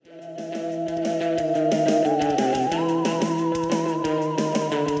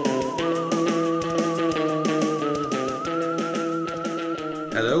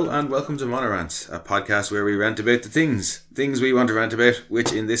welcome to Monorant, a podcast where we rant about the things we want to rant about,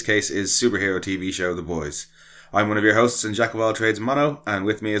 which in this case is superhero TV show The Boys. I'm one of your hosts and jack of all trades, Mono, and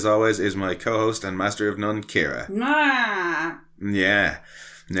with me as always is my co-host and master of none, Kira. Nah. Yeah.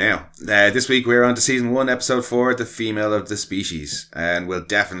 Now, this week we're on to Season 1, Episode 4, The Female of the Species, and we'll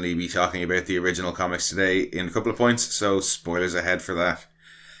definitely be talking about the original comics today in a couple of points, so spoilers ahead for that.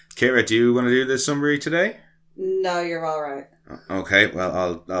 Kira, do you want to do the summary today? No, you're alright. Okay,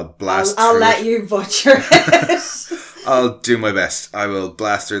 well, I'll blast I'll through let you butcher it. I'll do my best. I will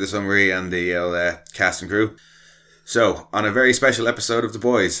blast through the summary and the cast and crew. So, on a very special episode of The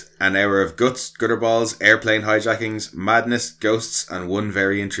Boys, an hour of guts, gutterballs, airplane hijackings, madness, ghosts, and one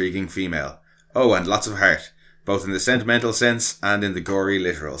very intriguing female. Oh, and lots of heart, both in the sentimental sense and in the gory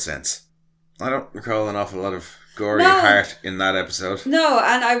literal sense. I don't recall an awful lot of gory heart in that episode. No,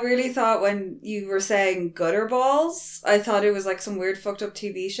 and I really thought when you were saying gutter balls, I thought it was like some weird fucked up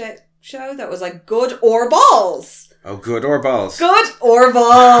TV show that was like good or balls. Oh, good or balls. Good or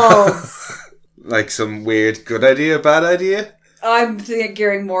balls. Like some weird good idea, bad idea? I'm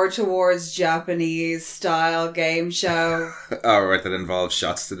gearing more towards Japanese style game show. Oh, right, that involves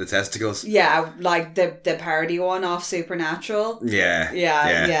shots to the testicles. Yeah, like the parody one off Supernatural.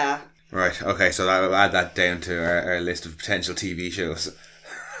 Yeah. Right, okay, so I'll add that down to our list of potential TV shows.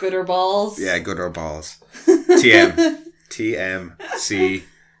 Good or balls? Yeah, good or balls. TMC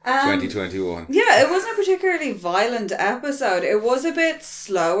 2021. Yeah, it wasn't a particularly violent episode. It was a bit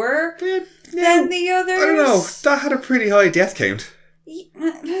slower than the others. I don't know, that had a pretty high death count.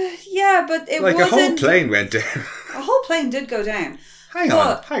 Yeah, but it like wasn't... a whole plane went down. A whole plane did go down. Hang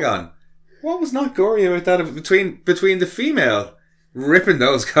on. What was not gory about that between the female ripping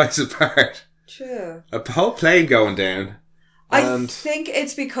those guys apart? True. A whole plane going down. I think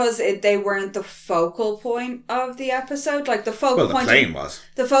it's because they weren't the focal point of the episode. Like the focal point. The plane was.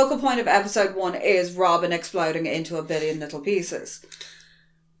 The focal point of episode 1 is Robin exploding into a billion little pieces.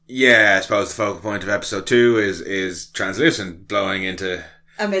 Yeah, I suppose the focal point of episode 2 is Translucent blowing into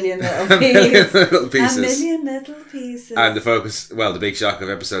a million little pieces. A million little pieces. And the big shock of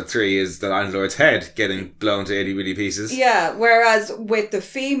episode 3 is the landlord's head getting blown to itty bitty pieces. Yeah, whereas with the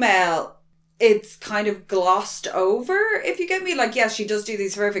female, it's kind of glossed over, if you get me. Like, yes, she does do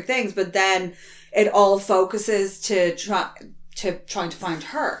these horrific things, but then it all focuses to trying to find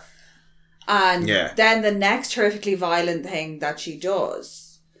her. And then the next horrifically violent thing that she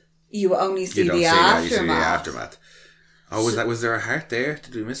does, you only see the aftermath. You see the aftermath. Oh, was there a heart there?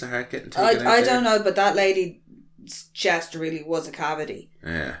 Did we miss a heart getting taken out I don't know, but that lady's chest really was a cavity.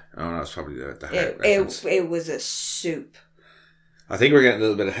 Yeah. Oh, no, it's probably the heart reference. It was a soup. I think we're getting a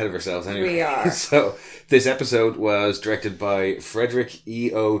little bit ahead of ourselves anyway. We are. So, this episode was directed by Frederick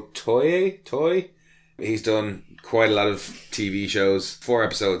E.O. Toye. He's done quite a lot of TV shows. 4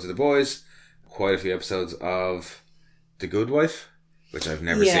 episodes of The Boys. Quite a few episodes of The Good Wife, which I've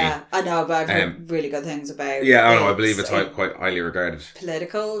never seen. Yeah, I know, but I've heard really good things about. Yeah, I believe it's quite highly regarded.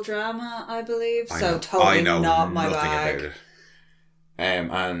 Political drama, I believe. I know not my nothing bag. about it.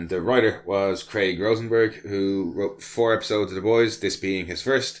 And the writer was Craig Rosenberg, who wrote 4 episodes of The Boys, this being his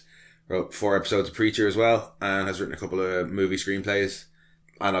first. Wrote 4 episodes of Preacher as well, and has written a couple of movie screenplays.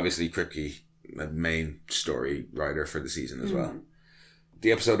 And obviously Kripke, a main story writer for the season as well.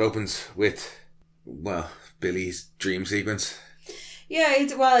 The episode opens with, Billy's dream sequence. Yeah,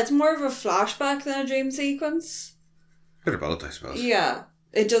 it's more of a flashback than a dream sequence. Bit of both, I suppose. Yeah.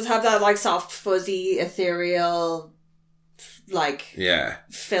 It does have that, like, soft, fuzzy, ethereal,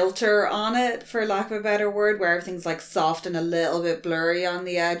 filter on it, for lack of a better word, where everything's, like, soft and a little bit blurry on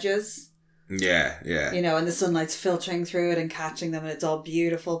the edges. Yeah. You know, and the sunlight's filtering through it and catching them, and it's all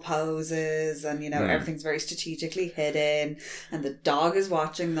beautiful poses, and, you know, everything's very strategically hidden, and the dog is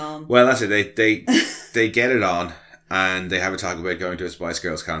watching them. Well, that's it. They get it on, and they have a talk about going to a Spice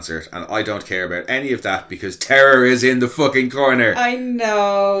Girls concert, and I don't care about any of that because Terror is in the fucking corner. I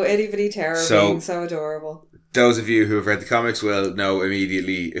know, itty bitty Terror being so adorable. Those of you who have read the comics will know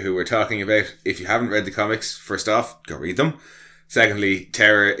immediately who we're talking about. If you haven't read the comics, first off, go read them. Secondly,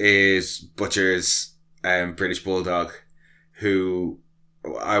 Terror is Butcher's British Bulldog, who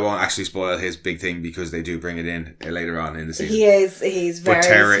I won't actually spoil his big thing because they do bring it in later on in the season. He's very but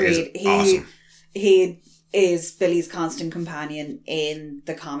Terror sweet. Is awesome. He is Billy's constant companion in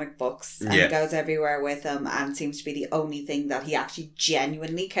the comic books and goes everywhere with him and seems to be the only thing that he actually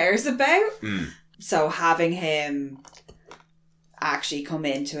genuinely cares about. So having him actually come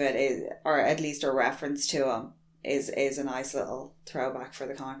into it, or at least a reference to him, is a nice little throwback for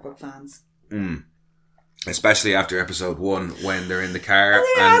the comic book fans. Especially after episode 1 when they're in the car. And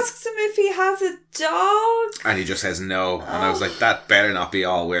he asks him if he has a dog. And he just says no. And I was like, that better not be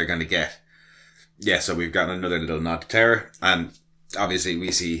all we're going to get. Yeah, so we've gotten another little nod to terror. And obviously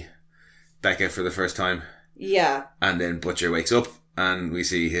we see Becca for the first time. Yeah. And then Butcher wakes up and we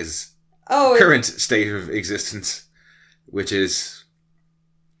see his current state of existence, which is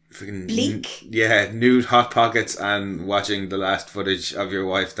freaking bleak. Nude Hot Pockets and watching the last footage of your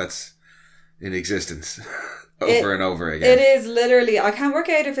wife that's in existence over and over again. It is literally, I can't work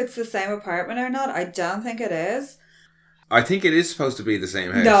out if it's the same apartment or not. I don't think it is. I think it is supposed to be the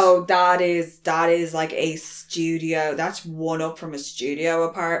same house. No, that is like a studio. That's one up from a studio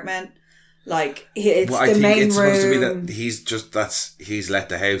apartment. Like, it's the main room. I think it's supposed to be that he's let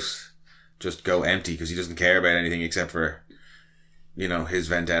the house just go empty because he doesn't care about anything except for, his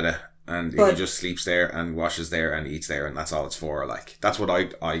vendetta. And he just sleeps there and washes there and eats there and that's all it's for. Like, that's what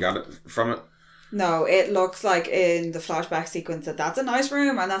I got it from it. No, it looks like in the flashback sequence that's a nice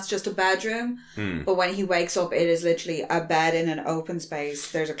room and that's just a bedroom. But when he wakes up, it is literally a bed in an open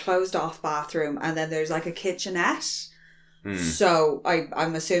space. There's a closed off bathroom and then there's like a kitchenette. So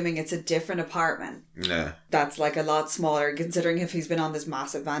I'm assuming it's a different apartment. Yeah. That's like a lot smaller considering if he's been on this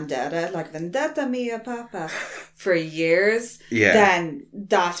massive vendetta, like vendetta mia papa, for years. Yeah. Then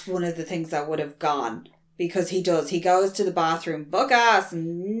that's one of the things that would have gone. Because he goes to the bathroom buck ass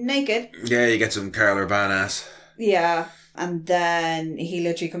and naked. Yeah, you get some Carl Urban ass. Yeah. And then he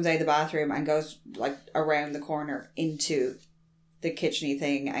literally comes out of the bathroom and goes like around the corner into the kitchen-y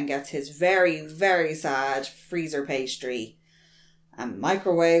thing and gets his very, very sad freezer pastry and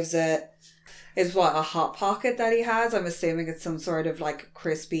microwaves it. It's what, a Hot Pocket that he has? I'm assuming it's some sort of like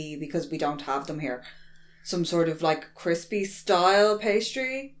crispy, because we don't have them here, some sort of like crispy style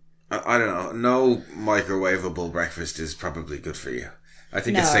pastry. I don't know. No microwavable breakfast is probably good for you. I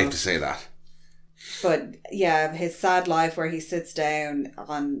think it's safe to say that. But yeah, his sad life where he sits down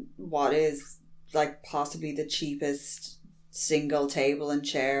on what is like possibly the cheapest single table and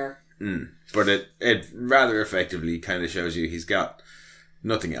chair. But it rather effectively kind of shows you he's got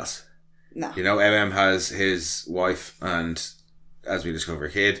nothing else. No. MM has his wife and, as we discover,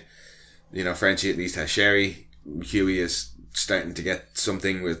 a kid. Frenchie at least has Sherry. Huey is starting to get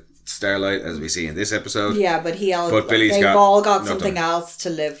something with Starlight, as we see in this episode. Yeah, but they've all got something else to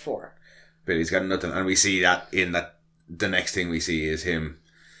live for. Billy's got nothing, and we see that in that the next thing we see is him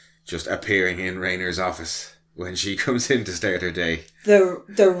just appearing in Raynor's office when she comes in to start her day.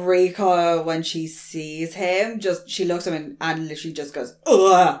 The recoil when she sees him, she looks at him and literally just goes,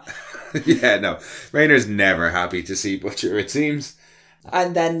 ugh. Yeah, no. Raynor's never happy to see Butcher, it seems.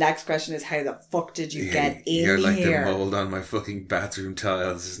 And then next question is, how the fuck did you get in You're like here? the mould on my fucking bathroom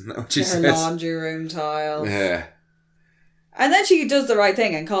tiles, isn't that what she says? Her laundry room tiles. Yeah. And then she does the right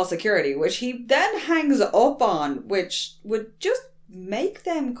thing and calls security, which he then hangs up on, which would just make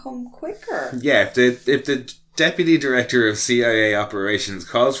them come quicker. Yeah, if the deputy director of CIA operations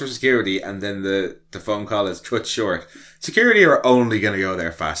calls for security and then the phone call is cut short, security are only going to go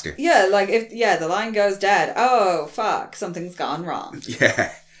there faster. Yeah, like if the line goes dead, oh fuck, something's gone wrong.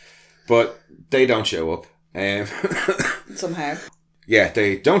 Yeah, but they don't show up. Somehow. Yeah,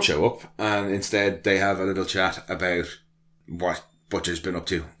 they don't show up, and instead they have a little chat about what Butcher's been up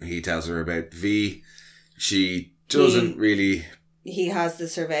to. He tells her about V. She doesn't really... He has the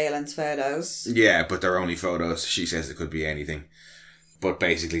surveillance photos. Yeah, but they're only photos. She says it could be anything. But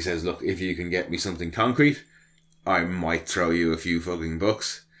basically says, look, if you can get me something concrete, I might throw you a few fucking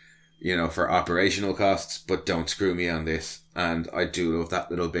bucks, for operational costs, but don't screw me on this. And I do love that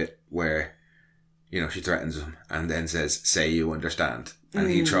little bit where, she threatens him and then says, say you understand. And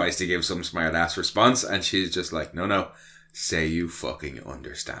he tries to give some smart ass response and she's just like, no, say you fucking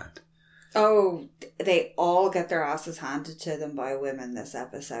understand. Oh, they all get their asses handed to them by women this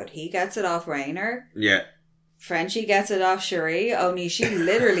episode. He gets it off Raynor. Yeah. Frenchie gets it off Cherie, only she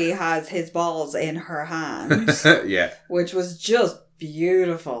literally has his balls in her hand. Yeah. Which was just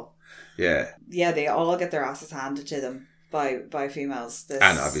beautiful. Yeah. Yeah, they all get their asses handed to them by females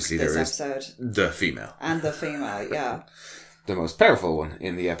and obviously this there episode. Is the female. And the female, yeah. The most powerful one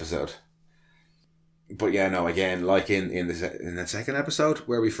in the episode. But yeah, no, again, like in the second episode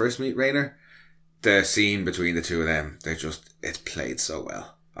where we first meet Raynor, the scene between the two of them, it's played so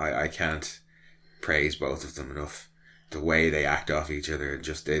well. I can't praise both of them enough. The way they act off each other,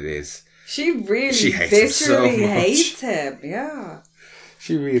 it is. She really hates hates him, yeah.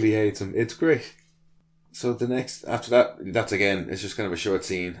 She really hates him. It's great. So after that's again, it's just kind of a short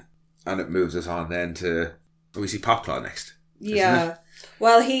scene, and it moves us on then to, we see Popclaw next. Yeah.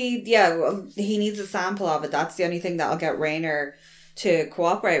 Well, he needs a sample of it. That's the only thing that'll get Raynor to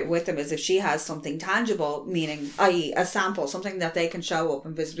cooperate with them is if she has something tangible, meaning, i.e. a sample, something that they can show up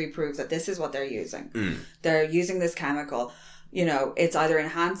and visibly prove that this is what they're using. They're using this chemical. You know, it's either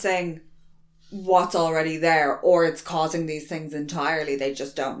enhancing what's already there or it's causing these things entirely. They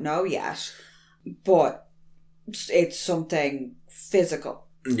just don't know yet. But it's something physical.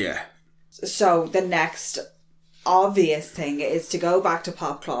 Yeah. So the next obvious thing is to go back to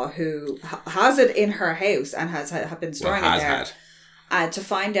Popclaw, who has it in her house and has been storing it there. And to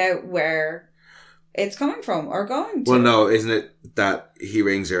find out where it's coming from or going to. Well, no, isn't it that he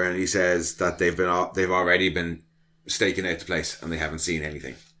rings her and he says that they've already been staking out the place and they haven't seen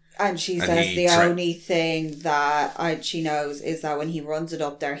anything. And she says the only thing that she knows is that when he runs it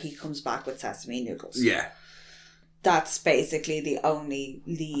up there, he comes back with sesame noodles. Yeah. That's basically the only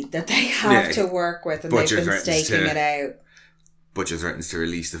lead that they have to work with, and Butcher they've been staking it out. Butcher threatens to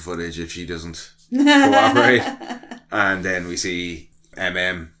release the footage if she doesn't cooperate. And then we see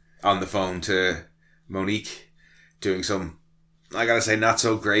on the phone to Monique doing some, I gotta say, not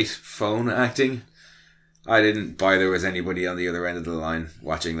so great phone acting. I didn't buy there was anybody on the other end of the line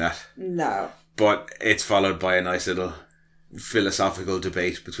watching that. No. But it's followed by a nice little philosophical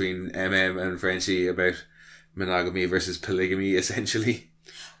debate between and Frenchie about monogamy versus polygamy, essentially.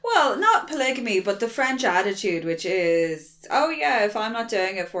 Well, not polygamy, but the French attitude, which is, oh yeah, if I'm not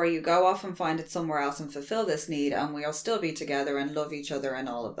doing it for you, go off and find it somewhere else and fulfill this need, and we'll still be together and love each other and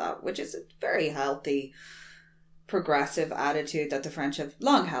all of that, which is a very healthy, progressive attitude that the French have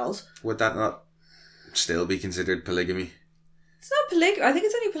long held. Would that not still be considered polygamy? It's not polygamy. I think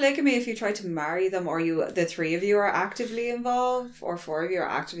it's only polygamy if you try to marry them, or the three of you are actively involved, or four of you are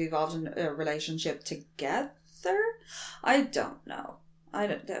actively involved in a relationship together. I don't know.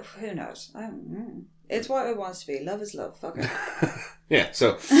 Who knows? It's what it wants to be. Love is love. Fuck it. Yeah.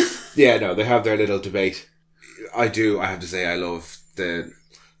 So, yeah, no, they have their little debate. I have to say, I love the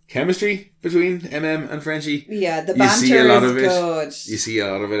chemistry between and Frenchie. Yeah, the banter is good. You see a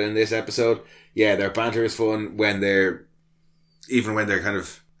lot of it in this episode. Yeah, their banter is fun when they're kind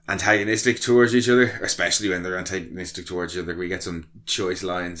of antagonistic towards each other, especially when they're antagonistic towards each other. We get some choice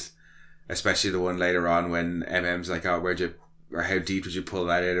lines, especially the one later on when MM's like, oh, how deep did you pull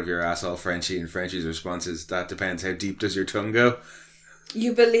that out of your asshole, Frenchie? And Frenchie's response is, that depends. How deep does your tongue go?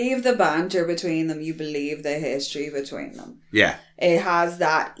 You believe the banter between them. You believe the history between them. Yeah. It has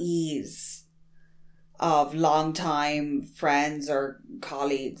that ease of long-time friends or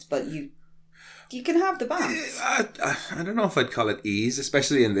colleagues, but you can have the banter. I don't know if I'd call it ease,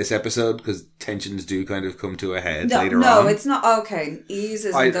 especially in this episode, because tensions do kind of come to a head later on. No, it's not. Okay, ease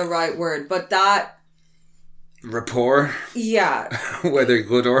isn't the right word, but that... rapport? Yeah. Whether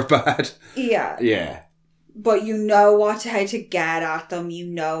good or bad? Yeah. Yeah. But you know how to get at them. You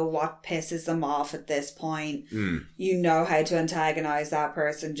know what pisses them off at this point. You know how to antagonise that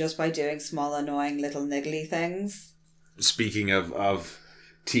person just by doing small, annoying little niggly things. Speaking of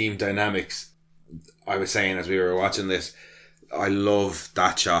team dynamics, I was saying as we were watching this, I love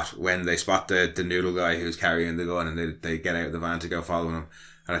that shot when they spot the noodle guy who's carrying the gun and they get out of the van to go following him.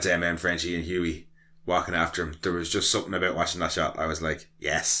 And it's Frenchie and Huey walking after him. There was just something about watching that shot. I was like,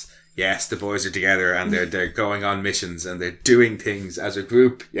 yes, the boys are together and they're going on missions and they're doing things as a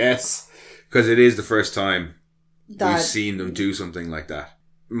group. Yes, because it is the first time we've seen them do something like that.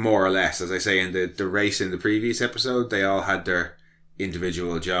 More or less, as I say, in the race in the previous episode, they all had their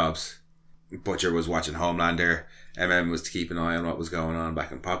individual jobs. Butcher was watching Homelander, was to keep an eye on what was going on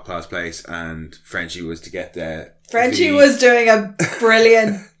back in Popclaw's place, and Frenchie was to get Frenchie was doing a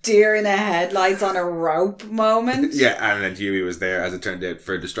brilliant deer in the headlights on a rope moment. Yeah, and then Huey was there, as it turned out,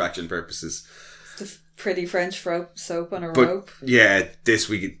 for distraction purposes. The pretty French soap on a rope. Yeah, this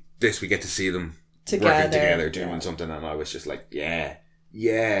we get to see them working together, doing something, and I was just like, yeah.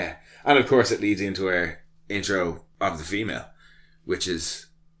 And of course it leads into our intro of the female, which is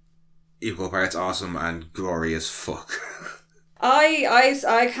equal parts awesome and gory as fuck.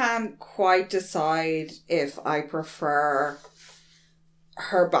 I can't quite decide if I prefer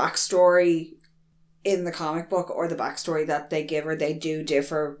her backstory in the comic book or the backstory that they give her. They do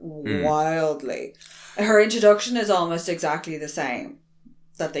differ wildly. Her introduction is almost exactly the same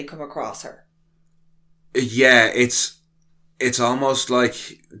that they come across her. Yeah, it's almost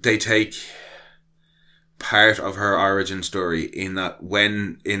like they take part of her origin story in that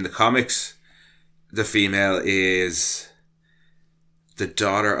when in the comics the female is the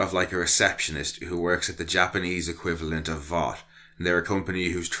daughter of like a receptionist who works at the Japanese equivalent of Vought, and they're a company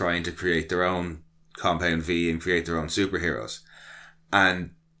who's trying to create their own Compound V and create their own superheroes, and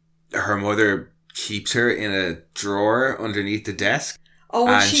her mother keeps her in a drawer underneath the desk. Oh,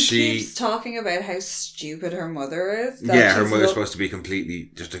 and And she she- keeps talking about how stupid her mother is. Yeah, her mother's supposed to be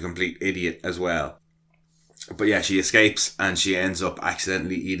just a complete idiot as well. But yeah, she escapes and she ends up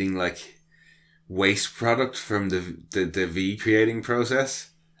accidentally eating like waste product from the V creating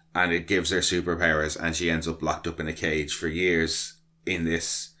process, and it gives her superpowers, and she ends up locked up in a cage for years in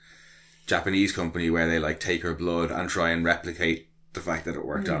this Japanese company where they like take her blood and try and replicate the fact that it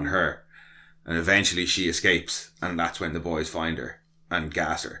worked on her. And eventually she escapes, and that's when the boys find her and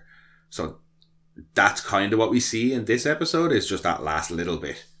gas her. So that's kind of what we see in this episode, is just that last little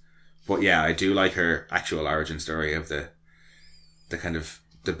bit. But yeah, I do like her actual origin story of the kind of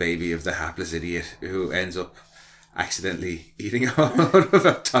the baby of the hapless idiot who ends up accidentally eating a lot of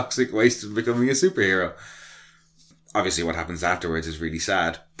a toxic waste and becoming a superhero. Obviously what happens afterwards is really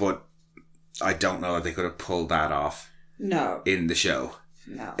sad, but I don't know if they could have pulled that off No. in the show.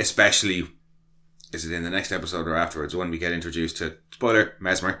 No. Especially, is it in the next episode or afterwards, when we get introduced to, spoiler,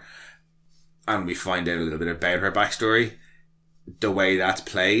 Mesmer, and we find out a little bit about her backstory. The way that's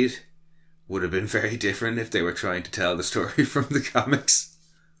played would have been very different if they were trying to tell the story from the comics.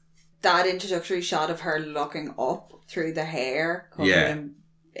 That introductory shot of her looking up through the hair covered Yeah.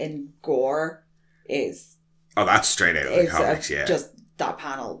 in gore is... Oh, that's straight out of the comics, yeah. Just that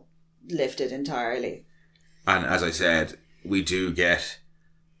panel lifted entirely. And as I said, we do get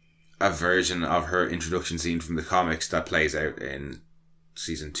a version of her introduction scene from the comics that plays out in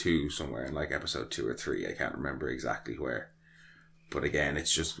season 2 somewhere, in like episode 2 or 3. I can't remember exactly where. But again,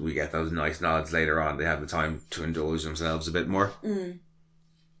 it's just, we get those nice nods later on. They have the time to indulge themselves a bit more.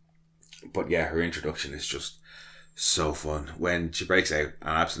 But yeah, her introduction is just so fun. When she breaks out and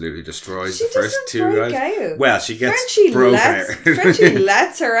absolutely destroys She the first doesn't two break guys. out. Well, she gets Frenchie broken lets, out. Frenchie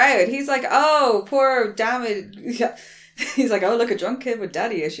lets her out. He's like, oh, poor damn it. He's like, oh, look, a drunk kid with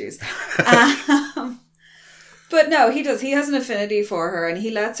daddy issues. But no, he does. He has an affinity for her, and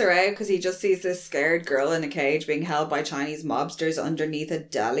he lets her out because he just sees this scared girl in a cage being held by Chinese mobsters underneath a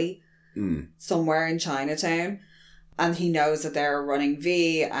deli somewhere in Chinatown. And he knows that they're running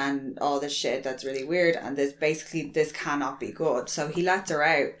V and all this shit that's really weird, and this cannot be good. So he lets her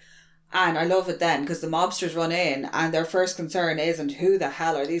out. And I love it then, because the mobsters run in and their first concern isn't who the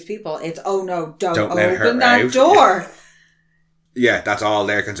hell are these people. It's, oh no, don't let her open that out. door. Yeah, that's all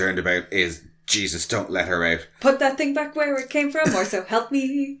they're concerned about is, Jesus, don't let her out. Put that thing back where it came from, or so help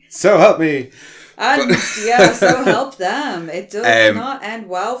me. So help me. And yeah, so help them. It does not end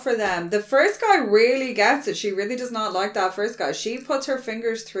well for them. The first guy really gets it. She really does not like that first guy. She puts her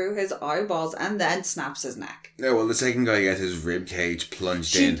fingers through his eyeballs and then snaps his neck. No, well, the second guy gets his rib cage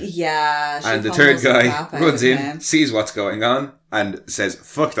plunged in. Yeah. She And the third pummels the guy crap out runs of in, him. sees what's going on, and says,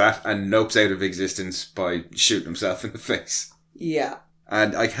 fuck that, and nopes out of existence by shooting himself in the face. Yeah.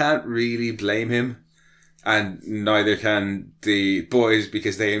 And I can't really blame him. And neither can the boys,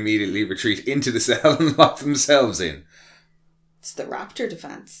 because they immediately retreat into the cell and lock themselves in. It's the raptor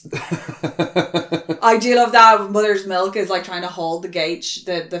defense. I do love that Mother's Milk is like trying to hold the gate,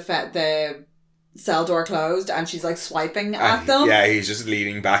 the cell door closed, and she's like swiping at them. Yeah, he's just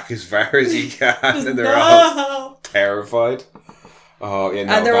leaning back as far as he can, and they're No. all terrified. Oh, yeah,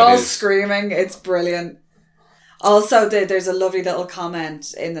 no, And they're that all is- screaming. It's brilliant. Also, there's a lovely little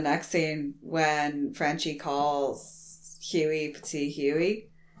comment in the next scene when Frenchie calls Huey Petit Huey.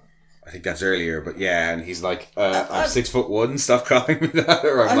 I think that's earlier, but yeah, and he's like, I'm 6'1", stop calling me that,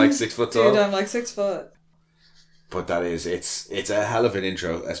 or I'm like 6 foot tall. Dude, I'm like 6 foot. But that is, it's a hell of an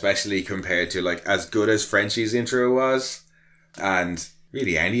intro, especially compared to like as good as Frenchie's intro was, and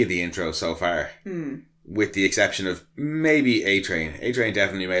really any of the intros so far, with the exception of maybe A-Train. A-Train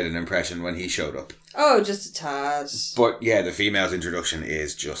definitely made an impression when he showed up. Oh, just a tad. But yeah, the female's introduction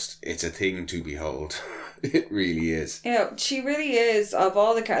is just, it's a thing to behold. It really is. Yeah, she really is. Of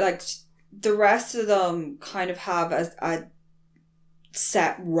all the like, the rest of them kind of have a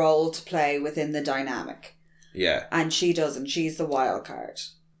set role to play within the dynamic. Yeah. And she doesn't. She's the wild card.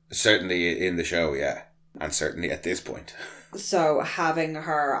 Certainly in the show, yeah. And certainly at this point. So having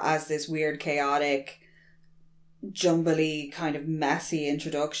her as this weird, chaotic, jumbly, kind of messy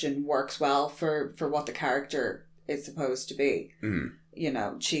introduction works well for what the character is supposed to be. Mm. You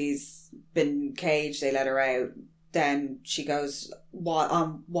know, she's been caged, they let her out, then she goes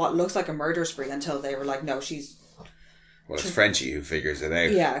what looks like a murder spree until they were like, no, she's... Well, it's Frenchie who figures it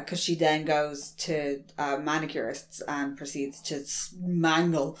out. Yeah, because she then goes to manicurists and proceeds to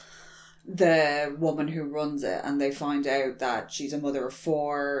mangle the woman who runs it, and they find out that she's a mother of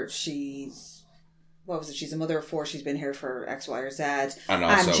 4. She's a mother of 4. She's been here for X, Y, or Z. And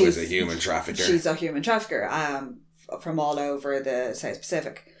also she's is a human trafficker. She's a human trafficker from all over the South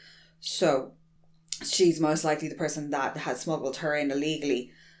Pacific. So she's most likely the person that has smuggled her in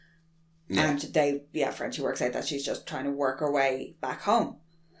illegally. Yeah. And Frenchie works out that she's just trying to work her way back home.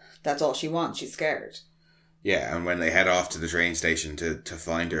 That's all she wants. She's scared. Yeah, and when they head off to the train station to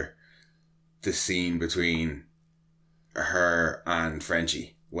find her, the scene between her and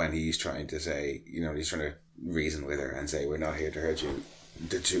Frenchie, when he's trying to say, he's trying to reason with her and say, we're not here to hurt you.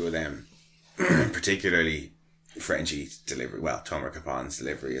 The two of them, particularly Frenchie's delivery, Tomer Capon's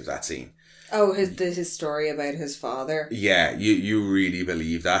delivery of that scene. Oh, his story about his father. Yeah, you really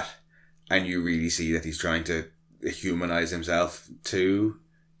believe that. And you really see that he's trying to humanize himself to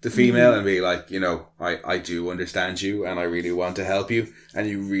the female and be like, I do understand you and I really want to help you. And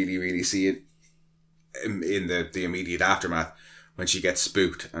you really, really see it in the immediate aftermath when she gets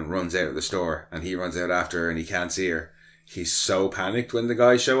spooked and runs out of the store and he runs out after her and he can't see her. He's so panicked when the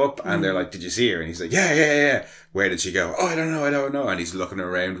guys show up and they're like, did you see her? And he's like, yeah. Where did she go? Oh, I don't know. And he's looking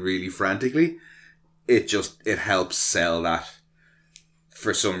around really frantically. It helps sell that.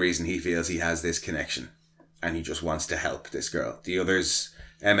 For some reason, he feels he has this connection and he just wants to help this girl. The others,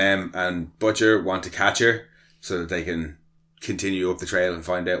 and Butcher, want to catch her so that they can continue up the trail and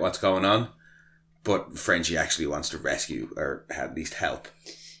find out what's going on. But Frenchie actually wants to rescue or at least help.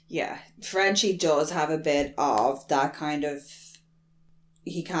 Yeah, Frenchie does have a bit of that kind of,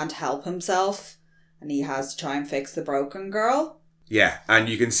 he can't help himself and he has to try and fix the broken girl. Yeah, and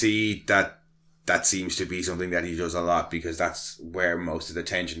you can see that seems to be something that he does a lot because that's where most of the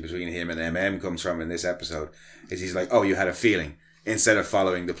tension between him and comes from in this episode. Is he's like, oh, you had a feeling. Instead of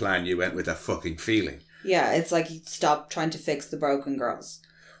following the plan, you went with a fucking feeling. Yeah, it's like he stopped trying to fix the broken girls.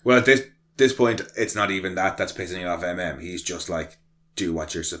 Well, at this point, it's not even that's pissing off He's just like, do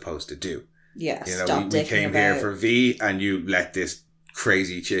what you're supposed to do. Yeah, stop dicking we came here for V and you let this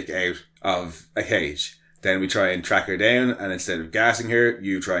crazy chick out of a cage. Then we try and track her down and instead of gassing her,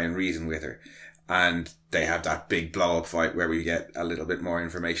 you try and reason with her. And they have that big blow-up fight where we get a little bit more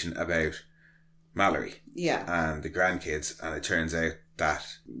information about Mallory. Yeah. And the grandkids. And it turns out that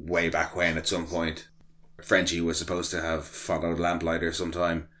way back when, at some point, Frenchie was supposed to have followed Lamplighter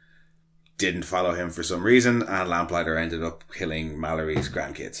sometime. Didn't follow him for some reason. And Lamplighter ended up killing Mallory's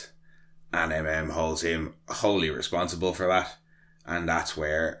grandkids. And holds him wholly responsible for that. And that's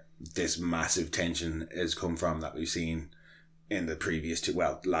where this massive tension has come from that we've seen in the previous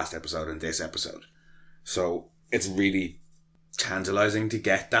last episode and this episode. So it's really tantalizing to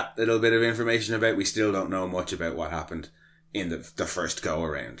get that little bit of information about. We still don't know much about what happened in the first go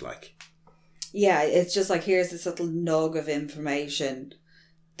around. Yeah, it's just like, here's this little nug of information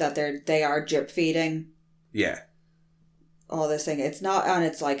that they are drip feeding. Yeah. All this thing. It's not, and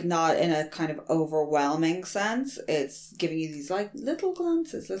it's like not in a kind of overwhelming sense. It's giving you these like little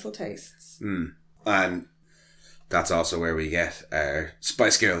glances, little tastes. And that's also where we get our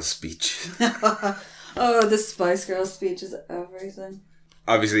Spice Girls speech. Oh, the Spice Girls speech is everything.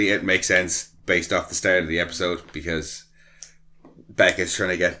 Obviously, it makes sense based off the start of the episode because Becca's trying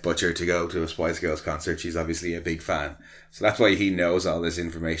to get Butcher to go to a Spice Girls concert. She's obviously a big fan. So that's why he knows all this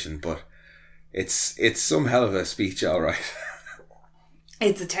information. But it's some hell of a speech, all right.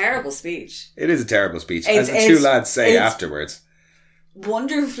 It's a terrible speech. It is a terrible speech. As the two lads say afterwards.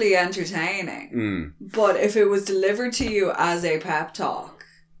 Wonderfully entertaining. But if it was delivered to you as a pep talk,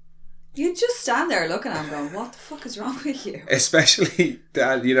 you'd just stand there looking at him going, what the fuck is wrong with you? Especially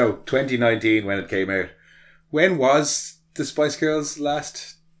that, 2019 when it came out. When was the Spice Girls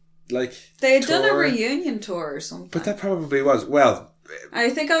last, they had done a reunion tour or something. But that probably was. Well, I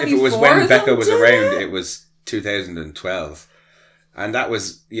think if it was when Becca was around, it was 2012. And that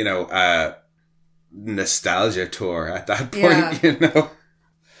was, a nostalgia tour at that point,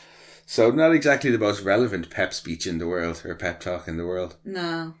 So not exactly the most relevant pep speech in the world, or pep talk in the world.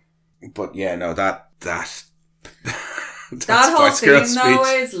 No. But yeah, no, that that whole scene though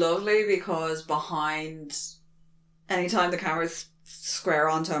is lovely because behind, anytime the camera's square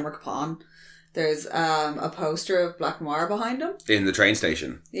on Tomer Capon, there's a poster of Black Noir behind him. In the train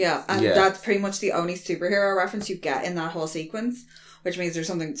station. Yeah, and that's pretty much the only superhero reference you get in that whole sequence, which means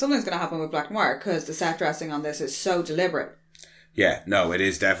something's going to happen with Black Noir because the set dressing on this is so deliberate. Yeah, no, it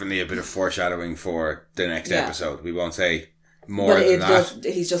is definitely a bit of foreshadowing for the next episode. We won't say more than that.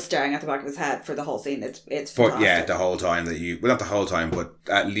 He's just staring at the back of his head for the whole scene. It's fantastic. But yeah, the whole time not the whole time, but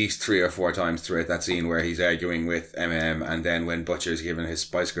at least 3 or 4 times throughout that scene where he's arguing with and then when Butcher's giving his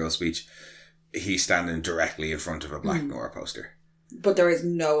Spice Girl speech, he's standing directly in front of a Black Noir poster. But there is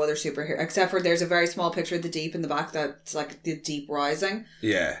no other superhero, except for there's a very small picture of the Deep in the back that's like the Deep rising.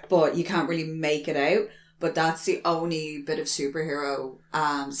 Yeah. But you can't really make it out. But that's the only bit of superhero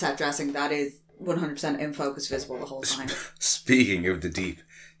set dressing that is 100% in focus visible the whole time. Speaking of the Deep,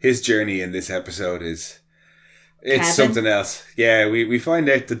 his journey in this episode it's Kevin? something else. Yeah, we find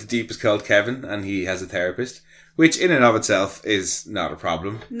out that the Deep is called Kevin and he has a therapist, which in and of itself is not a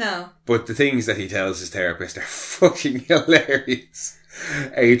problem. No. But the things that he tells his therapist are fucking hilarious.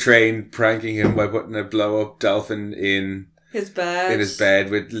 A-Train pranking him by putting a blow-up dolphin in his bed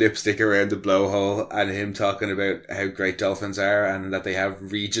with lipstick around the blowhole, and him talking about how great dolphins are and that they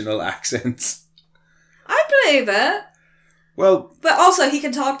have regional accents. I believe it. Well, but also he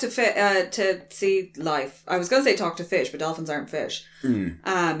can talk to sea life. I was going to say talk to fish, but dolphins aren't fish.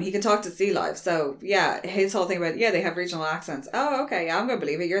 He can talk to sea life. So yeah, his whole thing about they have regional accents. Oh, okay, yeah, I'm going to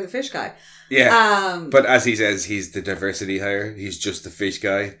believe it. You're the fish guy. Yeah. But as he says, he's the diversity hire. He's just the fish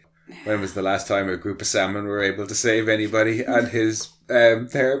guy. When was the last time a group of salmon were able to save anybody? And his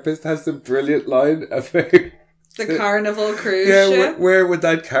therapist has the brilliant line about the Carnival cruise ship. Where would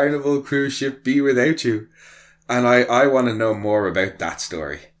that Carnival cruise ship be without you? And I want to know more about that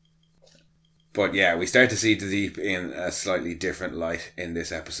story. But yeah, we start to see the Deep in a slightly different light in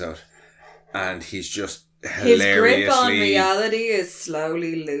this episode. And he's just hilariously... His grip on reality is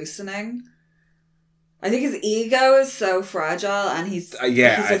slowly loosening. I think his ego is so fragile and he's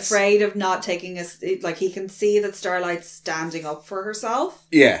afraid of not taking like he can see that Starlight's standing up for herself.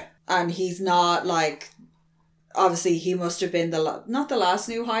 Yeah. And he's not like, obviously he must have been not the last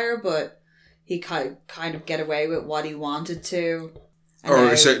new hire, but he kind of get away with what he wanted to.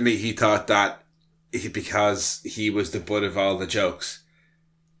 Or certainly he thought that because he was the butt of all the jokes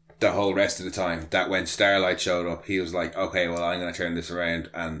the whole rest of the time, that when Starlight showed up, he was like, okay, well, I'm going to turn this around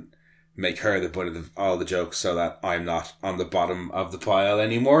and make her the butt of all the jokes so that I'm not on the bottom of the pile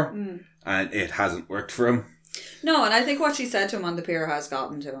anymore. And it hasn't worked for him. No, and I think what she said to him on the pier has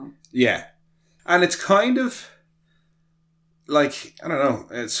gotten to him. Yeah. And it's kind of like, I don't know,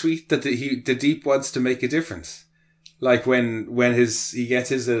 it's sweet that the Deep wants to make a difference. Like when he gets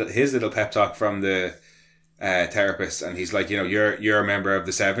his little pep talk from the therapist, and he's like, you're a member of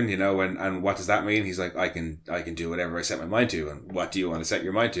the Seven, and what does that mean? He's like, I can do whatever I set my mind to. And what do you want to set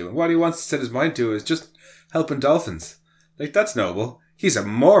your mind to? And what he wants to set his mind to is just helping dolphins. Like, that's noble. He's a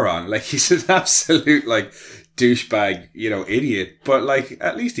moron. Like, he's an absolute douchebag, idiot. But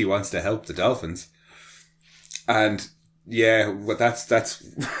at least he wants to help the dolphins. And yeah, but that's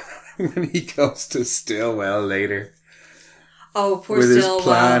when he goes to Stillwell later. Oh, poor with Stillwell. His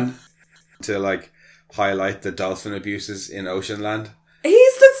plan to highlight the dolphin abuses in Oceanland.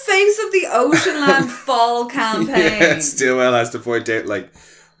 He's the face of the Oceanland fall campaign. Yeah, Stillwell has to point out,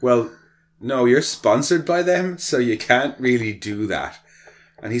 well, no, you're sponsored by them, so you can't really do that.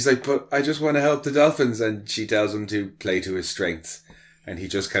 And he's like, but I just want to help the dolphins. And she tells him to play to his strengths. And he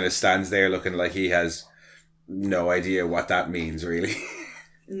just kind of stands there looking like he has no idea what that means, really.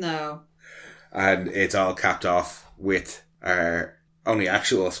 No. And it's all capped off with our only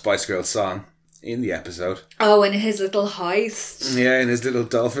actual Spice Girls song in the episode. Oh, and his little heist. Yeah, in his little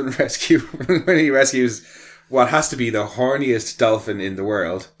dolphin rescue. When he rescues what has to be the horniest dolphin in the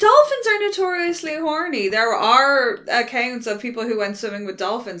world. Dolphins are notoriously horny. There are accounts of people who went swimming with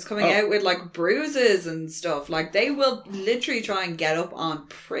dolphins coming out with bruises and stuff. They will literally try and get up on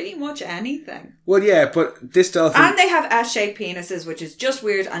pretty much anything. Well, yeah, but this dolphin... And they have S-shaped penises, which is just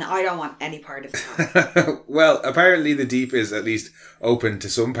weird, and I don't want any part of that. Well, apparently the Deep is at least open to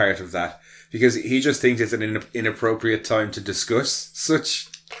some part of that, because he just thinks it's an inappropriate time to discuss such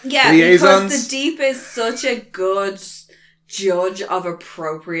liaisons. Because the Deep is such a good judge of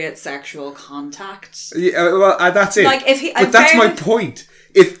appropriate sexual contact. Yeah, well, that's it. But that's my point.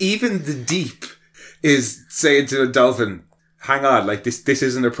 If even the Deep is saying to a dolphin, hang on, this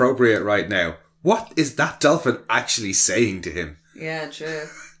isn't appropriate right now, what is that dolphin actually saying to him? Yeah, true.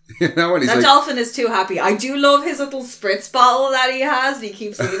 And he's that dolphin is too happy. I do love his little spritz bottle that he has, and he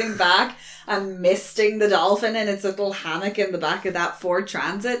keeps leaning back and misting the dolphin in its little hammock in the back of that Ford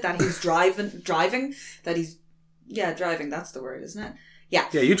Transit that he's driving, that's the word, isn't it? Yeah.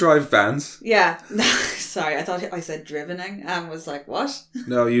 Yeah, you drive vans. Yeah. Sorry, I thought I said drivening and was like, what?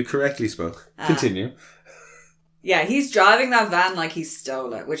 No, you correctly spoke. Continue. Yeah, he's driving that van like he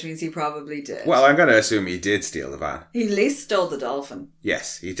stole it, which means he probably did. Well, I'm going to assume he did steal the van. He at least stole the dolphin.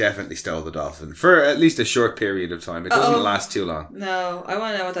 Yes, he definitely stole the dolphin. For at least a short period of time. It doesn't last too long. No, I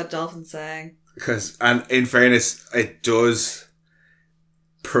want to know what that dolphin's saying. And in fairness, it does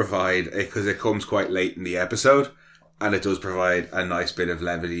provide, because it comes quite late in the episode, and it does provide a nice bit of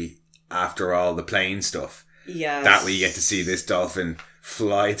levity after all the plane stuff. Yes. That way you get to see this dolphin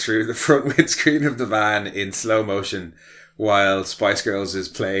fly through the front windscreen of the van in slow motion while Spice Girls is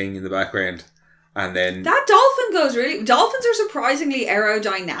playing in the background. And then... That dolphin goes really... Dolphins are surprisingly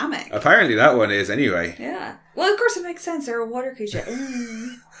aerodynamic. Apparently that one is anyway. Yeah. Well, of course it makes sense. They're a water creature.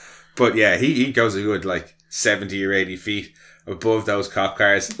 But yeah, he goes a good 70 or 80 feet above those cop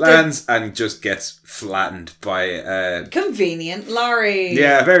cars, lands and just gets flattened by convenient lorry.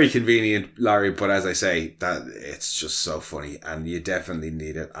 Yeah, very convenient lorry, but as I say, that it's just so funny, and you definitely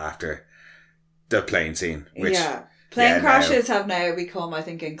need it after the plane scene. Which, plane crashes have now become, I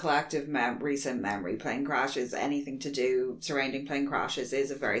think, in collective recent memory, plane crashes, anything to do surrounding plane crashes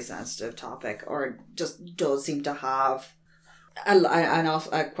is a very sensitive topic, or just does seem to have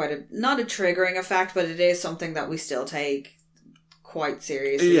quite a, not a triggering effect, but it is something that we still take quite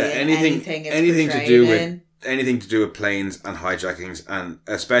seriously. Yeah, anything to do with planes and hijackings, and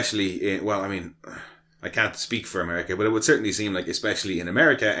especially I can't speak for America, but it would certainly seem like, especially in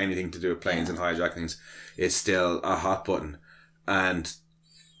America, anything to do with planes and hijackings is still a hot button. And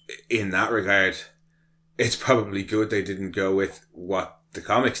in that regard, it's probably good they didn't go with what the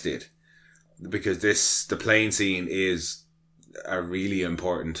comics did, because the plane scene is a really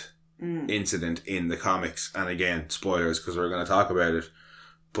important incident in the comics. And again, spoilers, because we're going to talk about it,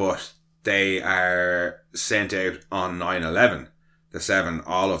 but they are sent out on 9/11. The 7,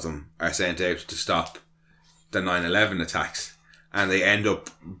 all of them, are sent out to stop the 9/11 attacks, and they end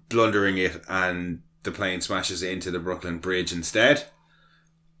up blundering it, and the plane smashes into the Brooklyn Bridge instead.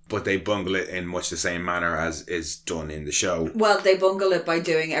 But they bungle it in much the same manner as is done in the show. Well, they bungle it by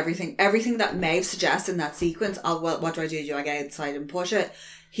doing everything that Maeve suggests in that sequence. What do? Do I get outside and push it?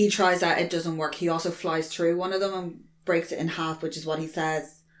 He tries that, it doesn't work. He also flies through one of them and breaks it in half, which is what he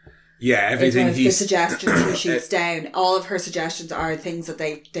says. Yeah, everything the suggestions he shoots down. All of her suggestions are things that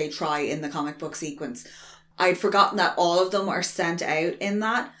they try in the comic book sequence. I'd forgotten that all of them are sent out in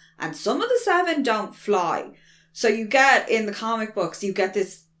that, and some of the 7 don't fly. So you get, in the comic books, you get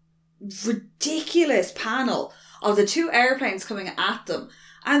this ridiculous panel of the 2 airplanes coming at them,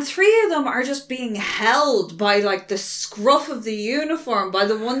 and 3 of them are just being held by the scruff of the uniform by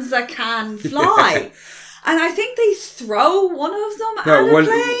the ones that can fly. And I think they throw one of them at a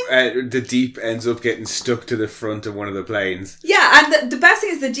plane. The Deep ends up getting stuck to the front of one of the planes. Yeah, and the best thing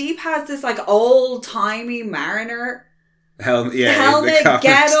is the Deep has this old-timey mariner helmet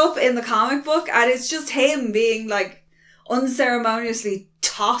get up in the comic book, and it's just him being unceremoniously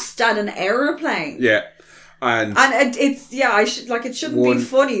tossed at an aeroplane. Yeah. And it's it shouldn't be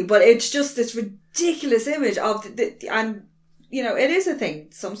funny, but it's just this ridiculous image of and it is a thing.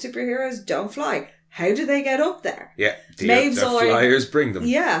 Some superheroes don't fly. How do they get up there? Yeah, the flyers bring them.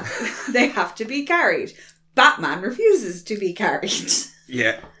 Yeah, they have to be carried. Batman refuses to be carried.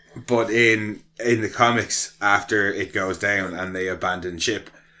 Yeah, but in the comics, after it goes down and they abandon ship,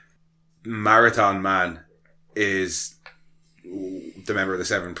 Marathon Man is the member of the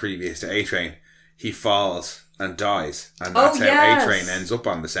 7 previous to A-Train. He falls and dies, and that's how A-Train ends up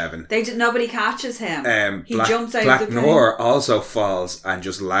on the 7. Nobody catches him. He jumps out Black of the plane. Noir also falls and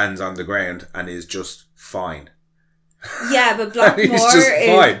just lands on the ground and is just fine. Yeah, but Black Noir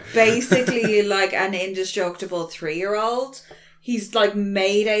is basically an indestructible 3-year-old. He's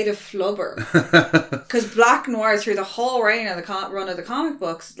made out of flubber. Because Black Noir, through the whole run of the comic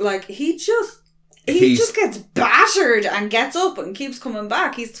books, he just gets battered and gets up and keeps coming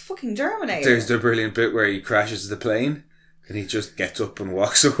back. He's the fucking Terminator. There's the brilliant bit where he crashes the plane and he just gets up and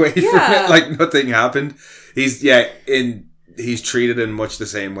walks away from it like nothing happened. He's treated in much the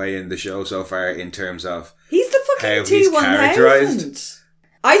same way in the show so far, in terms of he's the fucking T-1000.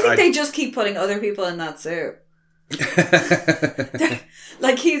 I think they just keep putting other people in that suit. They're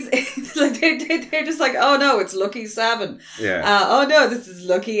just oh no, it's Lucky 7. Yeah. Oh no, this is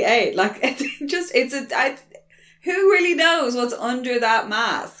Lucky 8. Who really knows what's under that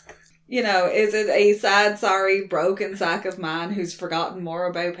mask? Is it a sad, sorry, broken sack of man who's forgotten more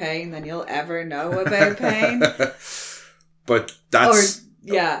about pain than you'll ever know about pain? But that's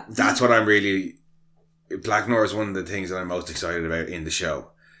Yeah. That's what I'm really... Black Noir is one of the things that I'm most excited about in the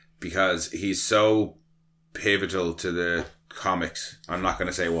show, because he's so pivotal to the comics. I'm not going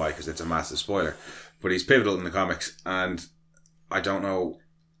to say why, because it's a massive spoiler, but he's pivotal in the comics, and I don't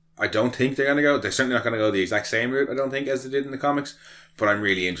think they're going to go... They're certainly not going to go the exact same route, I don't think, as they did in the comics, but I'm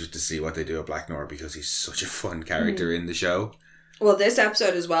really interested to see what they do with Black Noir, because he's such a fun character in the show. Well, this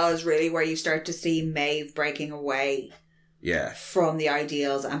episode as well is really where you start to see Maeve breaking away from the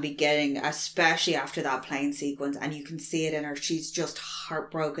ideals and beginning, especially after that plane sequence, and you can see it in her. She's just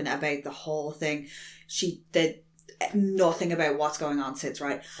heartbroken about the whole thing. She did nothing about what's going on sits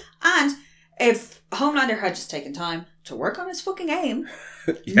right. And if Homelander had just taken time to work on his fucking aim,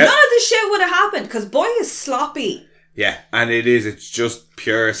 none of this shit would have happened, because boy is sloppy. Yeah, and it's just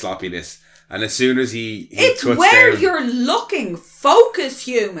pure sloppiness. And as soon as he it's cuts where down, you're looking. Focus,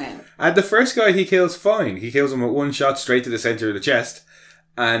 human. And the first guy he kills fine. He kills him with one shot straight to the centre of the chest.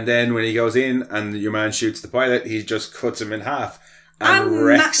 And then when he goes in and your man shoots the pilot, he just cuts him in half and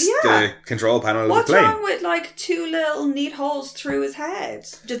wrecks the control panel of the plane. What's wrong with like 2 little neat holes through his head?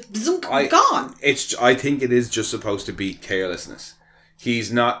 Just gone. I think it is just supposed to be carelessness.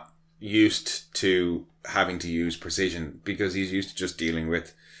 He's not used to having to use precision because he's used to just dealing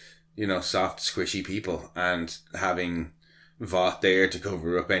with, you know, soft, squishy people and having Vought there to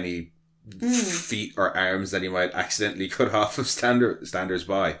cover up any feet or arms that he might accidentally cut off of standers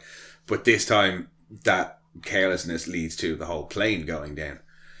by. But this time, that carelessness leads to the whole plane going down.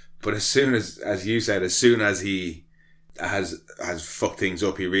 But as soon as you said, as soon as he has fucked things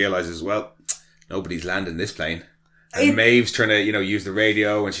up, he realizes, well, nobody's landing this plane. And Maeve's trying to, you know, use the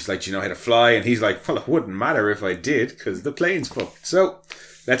radio, and she's like, do you know how to fly? And he's like, well, it wouldn't matter if I did, because the plane's fucked. So,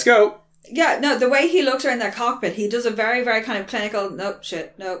 let's go. Yeah, no, the way he looks around that cockpit, he does a very, very kind of clinical, nope,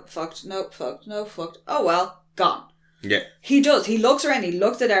 shit, nope, fucked, nope, fucked, nope, fucked. Oh, well, gone. Yeah. He does. He looks around, he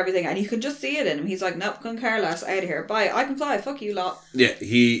looks at everything, and you can just see it in him. He's like, nope, couldn't care less, out of here. Bye, I can fly, fuck you lot. Yeah,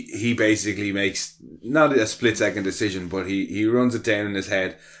 he basically makes, not a split-second decision, but he runs it down in his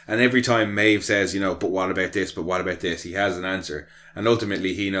head, and every time Maeve says, you know, but what about this, he has an answer. And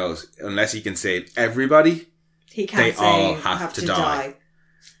ultimately he knows, unless he can save everybody, they all have to die.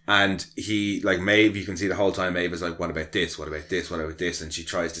 And he, like Maeve, you can see the whole time Maeve is like, what about this? What about this? What about this? And she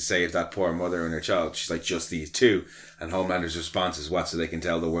tries to save that poor mother and her child. She's like, just these two. And Homelander's response is, what, so they can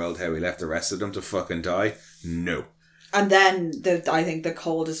tell the world how he left the rest of them to fucking die? No. And then I think the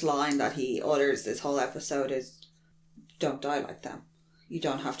coldest line that he utters this whole episode is, don't die like them. You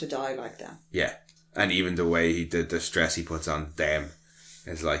don't have to die like them. Yeah. And even the way the stress he puts on them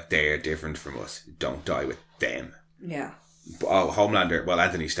is like, they're different from us. Don't die with them. Yeah. Homelander, well,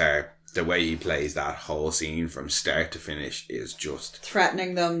 Anthony Starr, the way he plays that whole scene from start to finish is just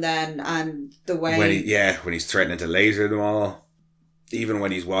threatening them then, and the way when he's threatening to laser them all, even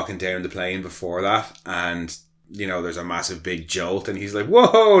when he's walking down the plane before that, and you know there's a massive big jolt and he's like,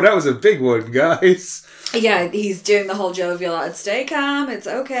 whoa, that was a big one, guys. Yeah, he's doing the whole jovial, stay calm, it's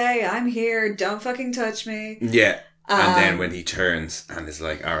okay, I'm here, don't fucking touch me. Yeah. And then when he turns and is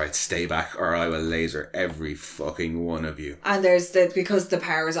like, all right, stay back or I will laser every fucking one of you. And there's because the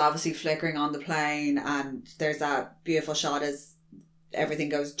power is obviously flickering on the plane, and there's that beautiful shot as everything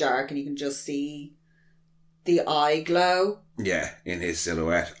goes dark and you can just see the eye glow. Yeah, in his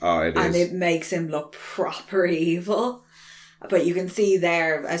silhouette. Oh, it is. And it makes him look proper evil. But you can see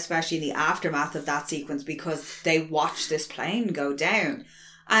there, especially in the aftermath of that sequence, because they watch this plane go down.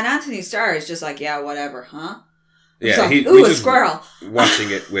 And Anthony Starr is just like, yeah, whatever, huh? Yeah, like, ooh, a squirrel.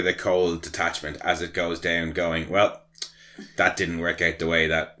 Watching it with a cold detachment as it goes down, going, well, that didn't work out the way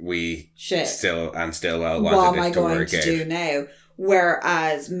that we Stillwell wanted it to work out. What am I going to do now?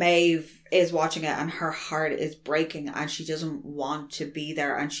 Whereas Maeve is watching it and her heart is breaking and she doesn't want to be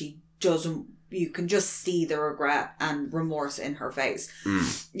there, and you can just see the regret and remorse in her face.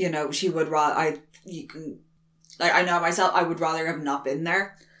 You know, she would I know myself, I would rather have not been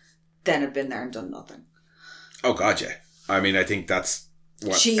there than have been there and done nothing. Oh, God, yeah. I mean, I think that's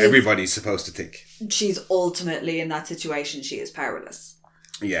what everybody's supposed to think. She's ultimately, in that situation, she is powerless.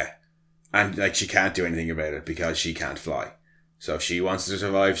 Yeah. And, like, she can't do anything about it because she can't fly. So if she wants to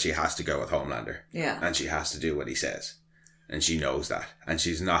survive, she has to go with Homelander. Yeah. And she has to do what he says. And she knows that. And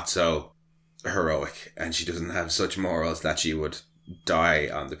she's not so heroic. And she doesn't have such morals that she would die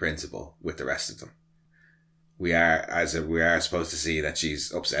on the principle with the rest of them. We are supposed to see that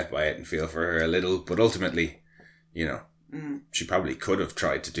she's upset by it and feel for her a little, but ultimately, you know, she probably could have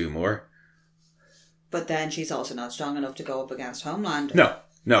tried to do more. But then she's also not strong enough to go up against Homelander.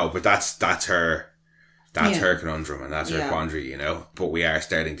 No, but that's her her conundrum and that's her quandary, you know. But we are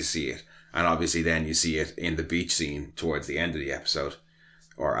starting to see it, and obviously then you see it in the beach scene towards the end of the episode,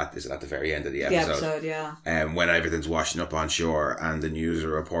 or at the very end of the episode. When everything's washing up on shore and the news are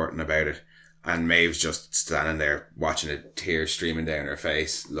reporting about it. And Maeve's just standing there watching it, tears streaming down her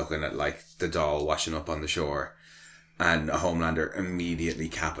face, looking at like the doll washing up on the shore. And Homelander immediately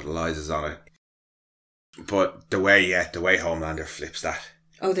capitalizes on it. But the way Homelander flips that.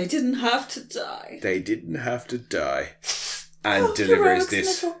 Oh, they didn't have to die. They didn't have to die. And delivers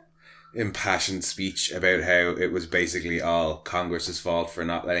this impassioned speech about how it was basically all Congress's fault for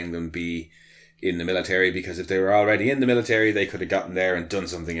not letting them be in the military, because if they were already in the military, they could have gotten there and done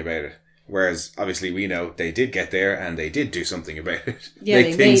something about it. Whereas, obviously, we know they did get there and they did do something about it. Yeah,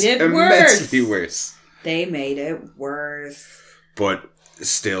 they made it immensely worse. They made it worse. But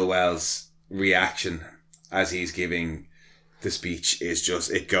Stillwell's reaction as he's giving the speech is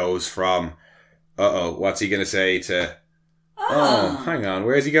just, it goes from, what's he going to say, to, hang on,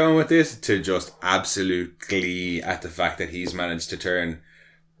 where's he going with this? To just absolute glee at the fact that he's managed to turn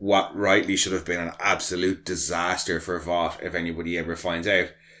what rightly should have been an absolute disaster for Vought if anybody ever finds out,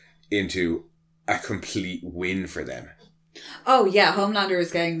 into a complete win for them. Oh yeah, Homelander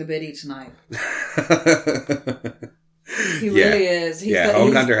is getting the biddy tonight. He really is.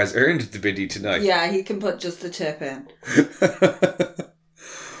 Homelander has earned the biddy tonight. Yeah, he can put just the tip in.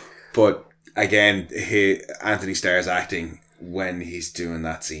 But again, Anthony Starr's acting when he's doing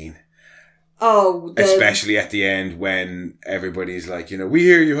that scene. Oh, especially at the end when everybody's like, we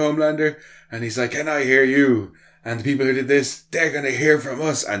hear you, Homelander, and he's like, and I hear you, and the people who did this, they're gonna hear from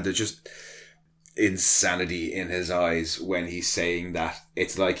us, and they're just insanity in his eyes when he's saying that.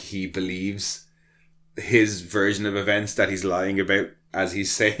 It's like he believes his version of events that he's lying about as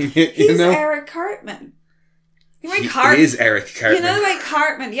he's saying it. He's Eric Cartman. He is Eric Cartman. You know the way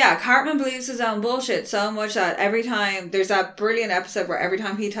Cartman believes his own bullshit so much that every time, there's that brilliant episode where every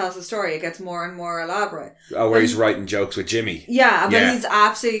time he tells a story, it gets more and more elaborate. Oh, where he's writing jokes with Jimmy. Yeah, but he's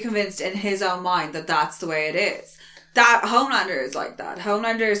absolutely convinced in his own mind that that's the way it is. That Homelander is like that.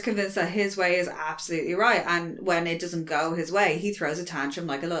 Homelander is convinced that his way is absolutely right, and when it doesn't go his way, he throws a tantrum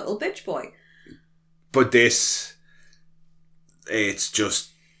like a little bitch boy. But it's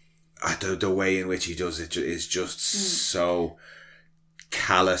just the way in which he does it is just so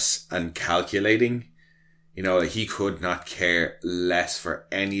callous and calculating. He could not care less for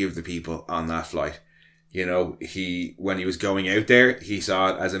any of the people on that flight. When he was going out there, he saw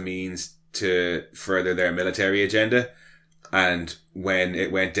it as a means to further their military agenda. And when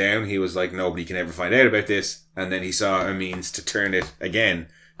it went down, he was like, nobody can ever find out about this. And then he saw a means to turn it again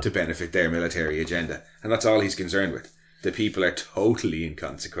to benefit their military agenda. And that's all he's concerned with. The people are totally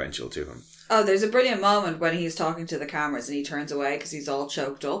inconsequential to him. Oh, there's a brilliant moment when he's talking to the cameras and he turns away because he's all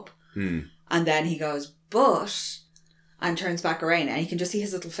choked up. And then he goes, but, and turns back around and you can just see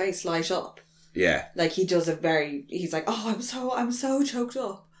his little face light up. Yeah. Like he does he's like, oh, I'm so choked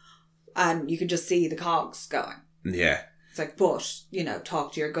up. And you can just see the cogs going. Yeah. It's like, but,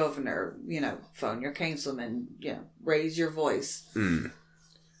 talk to your governor, phone your councilman, raise your voice.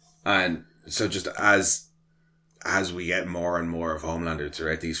 And so just as we get more and more of Homelander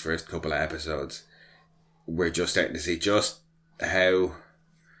throughout these first couple of episodes, we're just starting to see just how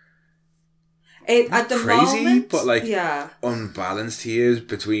at the crazy, moment, but unbalanced he is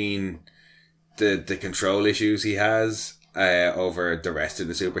between the control issues he has over the rest of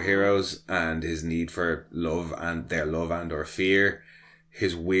the superheroes and his need for love and their love and or fear,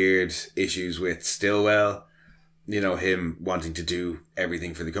 his weird issues with Stillwell, him wanting to do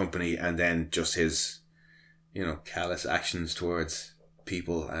everything for the company, and then just his callous actions towards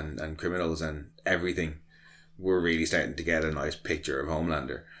people and criminals and everything. We're really starting to get a nice picture of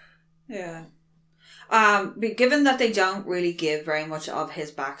Homelander. Yeah. But given that they don't really give very much of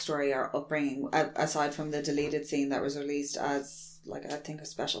his backstory or upbringing, aside from the deleted scene that was released as, I think a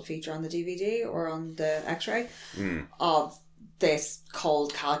special feature on the DVD or on the X-ray, of this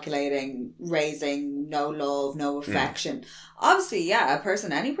cold, calculating, raising, no love, no affection. Obviously,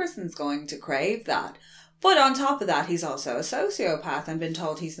 any person's going to crave that. But on top of that, he's also a sociopath and been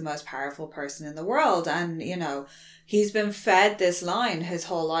told he's the most powerful person in the world. And, he's been fed this line his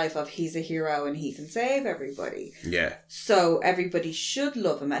whole life of he's a hero and he can save everybody. Yeah. So everybody should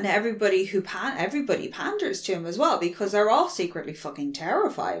love him, and everybody panders to him as well because they're all secretly fucking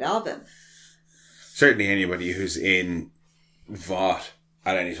terrified of him. Certainly anybody who's in Vought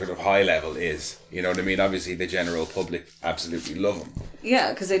at any sort of high level is. You know what I mean? Obviously the general public absolutely love him.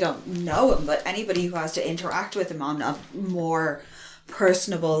 Yeah, because they don't know him, but anybody who has to interact with him on a more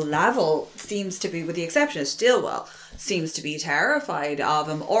personable level seems to be, with the exception of Stillwell, seems to be terrified of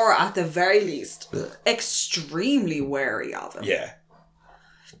him, or at the very least extremely wary of him. Yeah.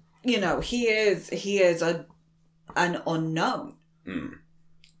 He is an unknown.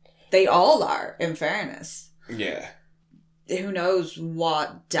 They all are, in fairness. Yeah. Who knows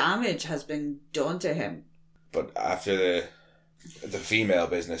what damage has been done to him. But after the female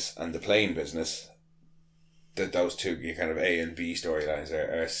business and the plane business, those two kind of A and B storylines,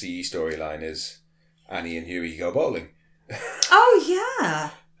 our C storyline is Annie and Huey go bowling. Oh,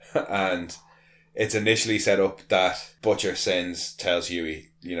 yeah. And it's initially set up that Butcher tells Huey,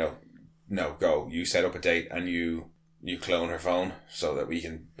 no, go. You set up a date and you clone her phone so that we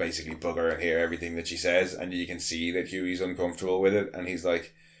can basically bug her and hear everything that she says, and you can see that Huey's uncomfortable with it, and he's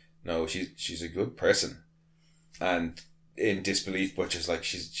like, no, she's a good person. And in disbelief, Butcher's like,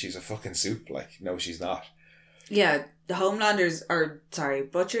 she's a fucking soup. No, she's not. Yeah, the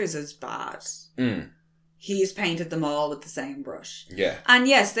Butcher's is bad. he's painted them all with the same brush. Yeah. And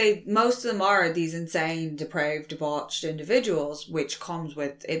yes, most of them are these insane, depraved, debauched individuals, which comes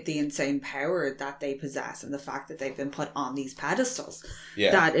with the insane power that they possess and the fact that they've been put on these pedestals.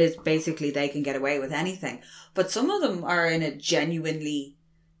 Yeah. That is basically they can get away with anything. But some of them are in it genuinely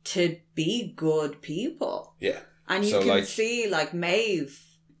to be good people. Yeah. And you can see, like, Maeve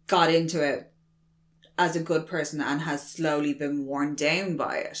got into it as a good person and has slowly been worn down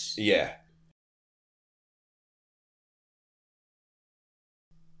by it. Yeah.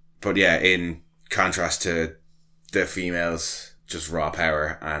 But yeah, in contrast to the females, just raw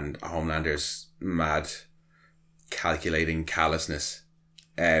power and Homelander's mad, calculating callousness,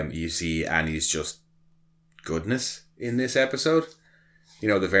 you see Annie's just goodness in this episode. You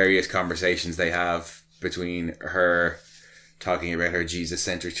know, the various conversations they have between her talking about her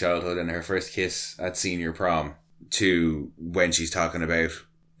Jesus-centric childhood and her first kiss at senior prom, to when she's talking about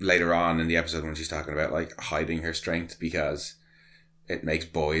later on in the episode when she's talking about like hiding her strength because it makes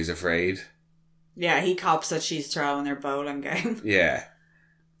boys afraid. Yeah, he cops that she's throwing their bowling game. Yeah.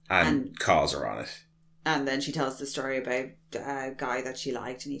 And calls her on it. And then she tells the story about a guy that she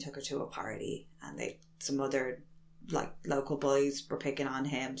liked and he took her to a party and some other like local boys were picking on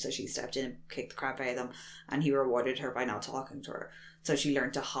him, so she stepped in and kicked the crap out of them, and he rewarded her by not talking to her. So she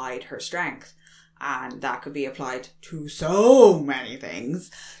learned to hide her strength, and that could be applied to so many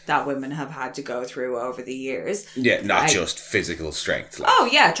things that women have had to go through over the years. Yeah, not just physical strength. Like. Oh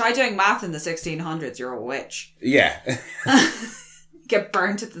yeah, try doing math in the 1600s, you're a witch. Yeah. Get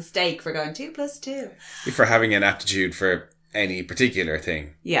burnt at the stake for going 2 + 2. For having an aptitude for any particular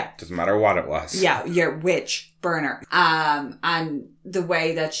thing. Yeah. Doesn't matter what it was. Yeah, you're witch burner. And the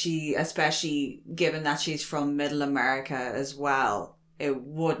way that she, especially given that she's from Middle America as well, it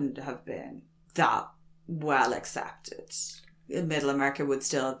wouldn't have been that well accepted. Middle America would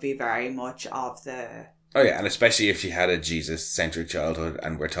still be very much of the... Oh yeah, and especially if she had a Jesus-centric childhood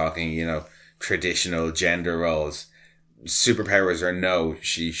and we're talking, you know, traditional gender roles. Superpowers or no,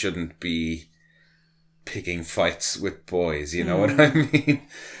 she shouldn't be picking fights with boys, you know what I mean?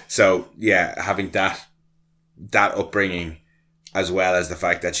 So yeah, having that upbringing as well as the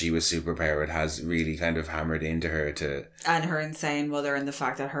fact that she was superpowered has really kind of hammered into her to... And her insane mother and the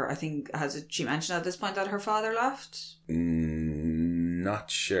fact that I think, has she mentioned at this point that her father left?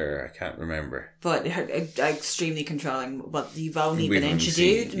 Not sure, I can't remember. But her, extremely controlling, but you've only been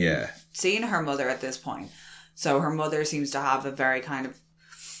introduced seeing her mother at this point. So her mother seems to have a very kind of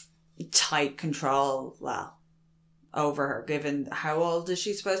tight control, over her, given how old is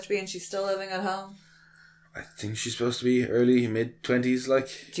she supposed to be and she's still living at home? I think she's supposed to be early, mid-20s, like.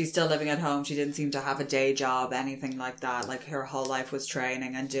 She's still living at home. She didn't seem to have a day job, anything like that. Like, her whole life was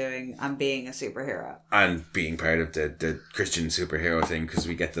training and being a superhero. And being part of the Christian superhero thing, because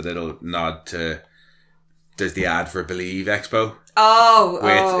we get the little nod to... There's the ad for Believe Expo.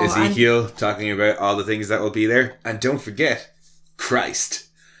 With Ezekiel talking about all the things that will be there. And don't forget, Christ.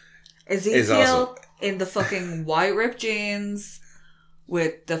 Ezekiel in the fucking white ripped jeans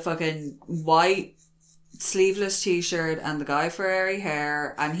with the fucking white sleeveless t-shirt and the guy furry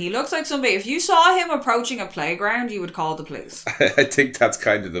hair, and he looks like somebody, if you saw him approaching a playground, you would call the police. I think that's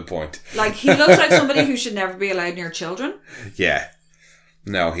kind of the point. Like, he looks like somebody who should never be allowed near children. Yeah.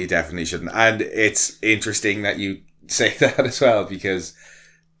 No, he definitely shouldn't. And it's interesting that you say that as well, because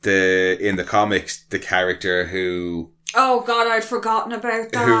in the comics, the character who... Oh God, I'd forgotten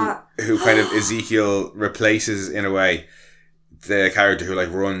about that. Who kind of Ezekiel replaces in a way, the character who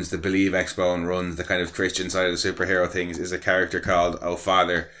like runs the Believe Expo and runs the kind of Christian side of the superhero things is a character called Oh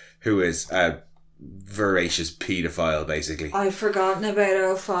Father, who is a voracious paedophile, basically. I'd forgotten about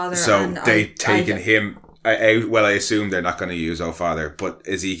Oh Father. So they've taken him out. Well, I assume they're not going to use Oh Father, but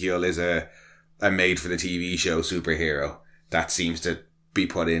Ezekiel is a made for the TV show superhero that seems to be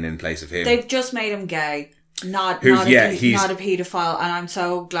put in place of him. They've just made him gay. Not a paedophile, and I'm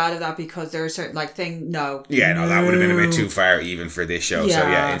so glad of that, because there are certain that would have been a bit too far even for this show. Yeah. So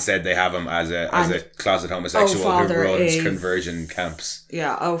yeah, instead they have him as a closet homosexual who runs conversion camps.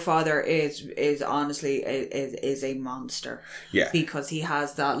 Yeah, Oh Father is honestly is a monster. Yeah, because he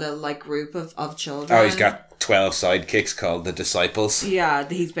has that little like group of children. Oh, he's got 12 sidekicks called the Disciples. Yeah,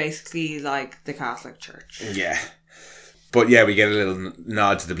 he's basically like the Catholic Church. Yeah. But yeah, we get a little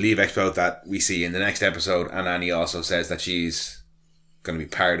nod to the Believe Expo that we see in the next episode, and Annie also says that she's going to be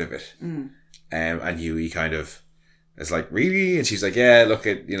part of it. And Hughie kind of is like, really? And she's like, yeah, look,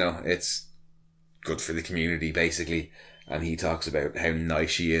 it's good for the community, basically. And he talks about how nice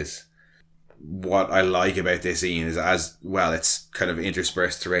she is. What I like about this scene is, as well, it's kind of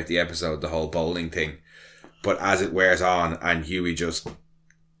interspersed throughout the episode, the whole bowling thing. But as it wears on and Hughie just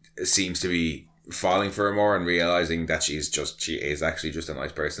seems to be falling for her more and realizing that she is actually just a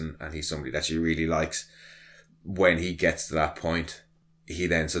nice person and he's somebody that she really likes. When he gets to that point, he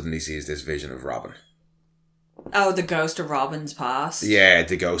then suddenly sees this vision of Robin. Oh, the ghost of Robin's past. Yeah,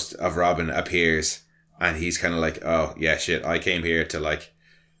 the ghost of Robin appears and he's kind of like, oh yeah, shit, I came here to like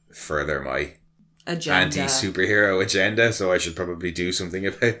further my anti-superhero agenda, so I should probably do something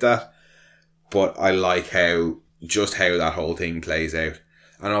about that. But I like how that whole thing plays out.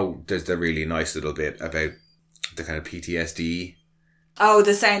 I know there's the really nice little bit about the kind of PTSD. Oh,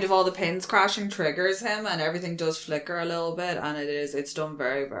 the sound of all the pins crashing triggers him and everything does flicker a little bit, and it's done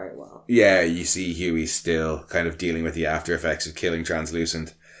very, very well. Yeah, you see Hughie still kind of dealing with the after effects of killing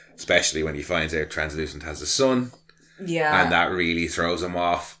Translucent, especially when he finds out Translucent has a son. Yeah. And that really throws him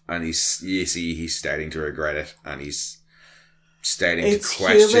off, and you see he's starting to regret it, and he's starting to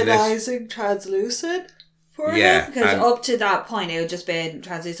question it. It's humanizing Translucent for him, because up to that point it had just been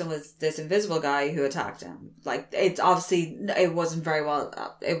Translucent was this invisible guy who attacked him. Like, it's obviously, it wasn't very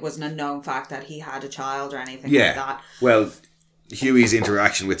well, it wasn't a known fact that he had a child or anything like that. Well, Hughie's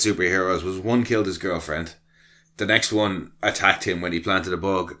interaction with superheroes was one killed his girlfriend, the next one attacked him when he planted a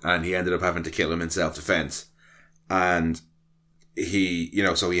bug, and he ended up having to kill him in self-defense. And he,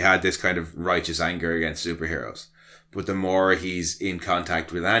 so he had this kind of righteous anger against superheroes. But the more he's in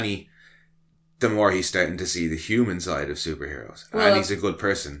contact with Annie, the more he's starting to see the human side of superheroes. Well, Annie's a good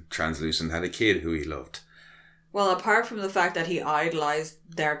person. Translucent had a kid who he loved. Well, apart from the fact that he idolized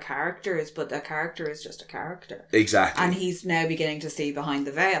their characters, but a character is just a character. Exactly. And he's now beginning to see behind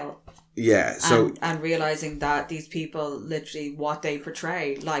the veil. Yeah, so... And realising that these people, literally, what they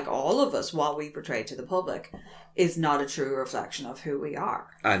portray, like all of us, what we portray to the public, is not a true reflection of who we are.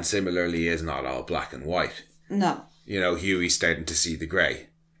 And similarly, is not all black and white. No. Hughie's starting to see the grey.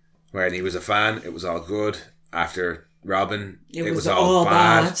 When he was a fan, it was all good. After Robin, it was all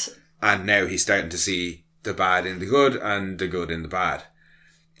bad. And now he's starting to see the bad in the good and the good in the bad.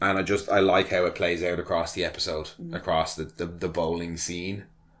 And I like how it plays out across the episode, across the bowling scene.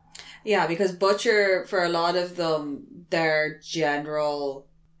 Yeah, because Butcher, for a lot of them, their general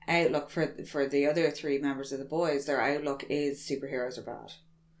outlook for the other three members of the boys, their outlook is superheroes are bad.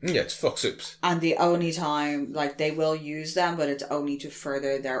 Yeah, it's fuck soups. And the only time, they will use them, but it's only to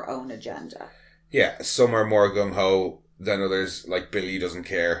further their own agenda. Yeah, some are more gung-ho than others. Like, Billy doesn't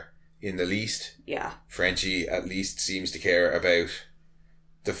care in the least. Yeah. Frenchie at least seems to care about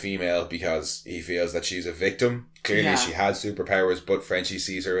the female because he feels that she's a victim. Clearly she has superpowers, but Frenchie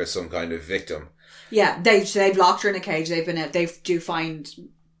sees her as some kind of victim. Yeah, they've locked her in a cage. They do find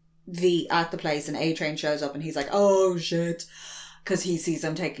V at the place, and A-Train shows up and he's like, oh shit, because he sees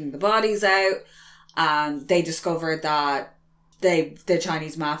them taking the bodies out, and they discover that the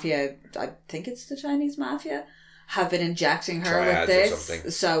Chinese mafia, I think it's the Chinese mafia, have been injecting her with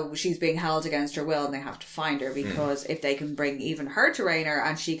this, so she's being held against her will, and they have to find her because if they can bring even her to Raynor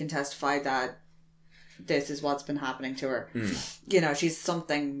and she can testify that this is what's been happening to her, she's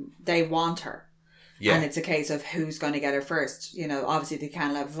something, they want her. Yeah. And it's a case of who's going to get her first. Obviously they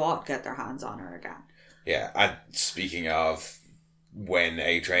can't let Vought get their hands on her again. Yeah, and speaking of when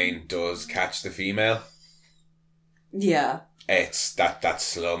A-Train does catch the female, yeah, it's that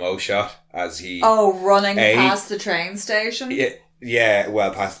slow-mo shot as he... Oh, running past the train station? Yeah,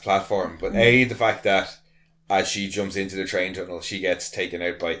 well, past the platform. But the fact that as she jumps into the train tunnel, she gets taken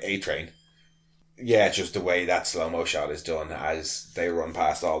out by A-Train. Yeah, just the way that slow-mo shot is done as they run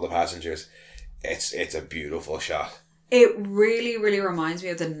past all the passengers. It's a beautiful shot. It really, really reminds me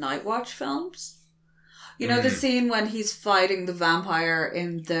of the Night Watch films. The scene when he's fighting the vampire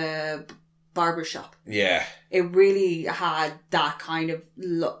in the barbershop. Yeah. It really had that kind of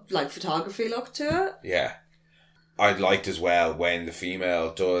look, photography look to it. Yeah. I liked as well when the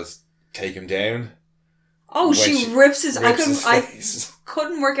female does take him down. Oh, she rips his face. I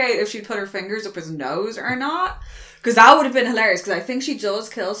couldn't work out if she'd put her fingers up his nose or not. Because that would have been hilarious. Because I think she does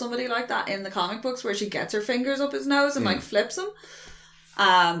kill somebody like that in the comic books where she gets her fingers up his nose and flips him.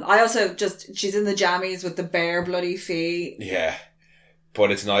 I also she's in the jammies with the bare bloody feet. Yeah.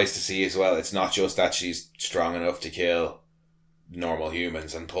 But it's nice to see as well. It's not just that she's strong enough to kill normal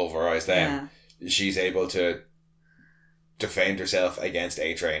humans and pulverize them. Yeah. She's able to defend herself against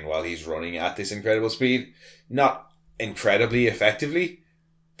A-Train while he's running at this incredible speed. Not incredibly effectively,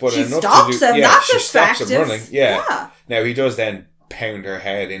 but she enough stops to do... him. Yeah, that's she effective. Stops him running. Yeah. Now, he does then pound her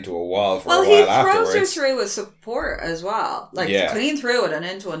head into a wall for a while afterwards. afterwards. Well, he throws her through with support as well. Clean through it and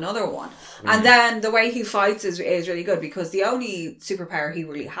into another one. And then the way he fights is really good because the only superpower he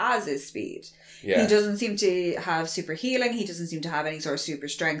really has is speed. Yeah. He doesn't seem to have super healing. He doesn't seem to have any sort of super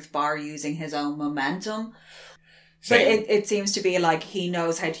strength bar using his own momentum. But it seems to be like he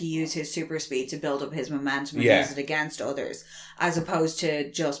knows how to use his super speed to build up his momentum and use it against others, as opposed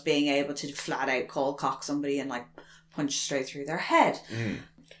to just being able to flat out cold cock somebody and like punch straight through their head.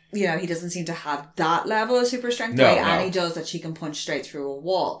 You know, he doesn't seem to have that level of super strength the way Annie does, that she can punch straight through a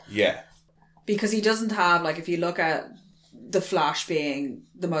wall. Yeah. Because he doesn't have, like, if you look at the Flash being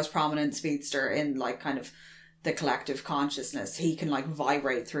the most prominent speedster in like kind of the collective consciousness, he can like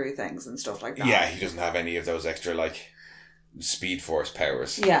vibrate through things and stuff like that. Yeah, he doesn't have any of those extra like Speed Force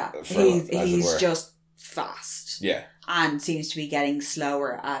powers. Yeah, he's just fast. Yeah. And seems to be getting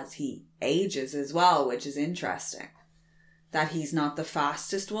slower as he ages as well, which is interesting. That he's not the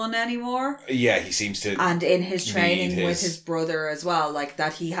fastest one anymore. Yeah, he seems to. And in his training with his brother as well, like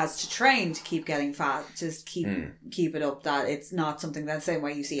that he has to train to keep getting fast, just keep it up. That it's not something that same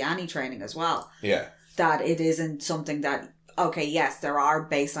way you see Annie training as well. Yeah. That it isn't something that, okay, yes, there are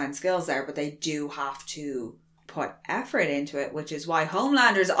baseline skills there, but they do have to put effort into it, which is why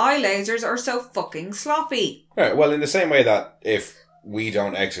Homelander's eye lasers are so fucking sloppy. Right, well, in the same way that if we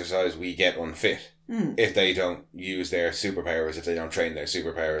don't exercise, we get unfit. If they don't use their superpowers, if they don't train their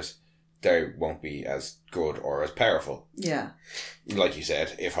superpowers, they won't be as good or as powerful. Yeah. Like you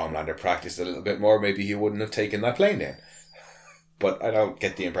said, if Homelander practiced a little bit more, maybe he wouldn't have taken that plane down. But I don't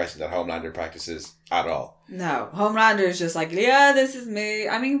get the impression that Homelander practices at all. No. Homelander is just like, yeah, this is me.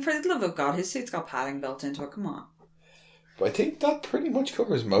 I mean, for the love of God, his suit's got padding built into it. Come on. But I think that pretty much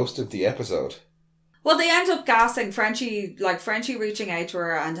covers most of the episode. Well, they end up gassing Frenchie reaching out to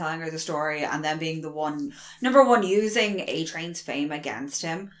her and telling her the story, and then being the one, number one, using A-Train's fame against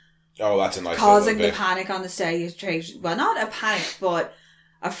him. Oh, that's a nice causing the panic on the stage. Well, not a panic, but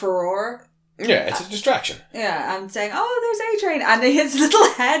a furore. Yeah, it's a distraction. Yeah, and saying, oh, there's A-Train. And his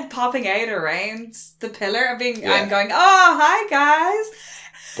little head popping out around the pillar and going, oh, hi, guys.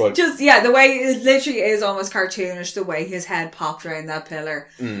 But just, the way it literally is almost cartoonish, the way his head popped around that pillar.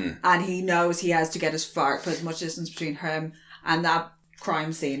 And he knows he has to get put as much distance between him and that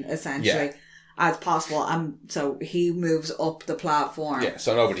crime scene, essentially, as possible. And so he moves up the platform. Yeah,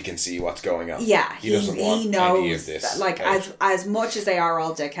 so nobody can see what's going on. Yeah, he doesn't want knows any of this. That, like, as much as they are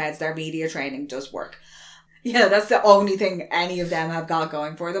all dickheads, their media training does work. Yeah, that's the only thing any of them have got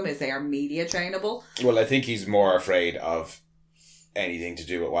going for them, is they are media trainable. Well, I think he's more afraid of anything to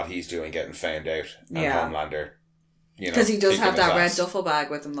do with what he's doing getting found out, and Homelander, because he does have that red duffel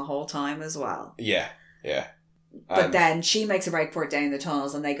bag with him the whole time as well. Yeah. But then she makes a break for it down the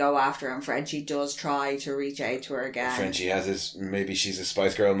tunnels, and they go after him. Frenchie does try to reach out to her again. Frenchie has maybe she's a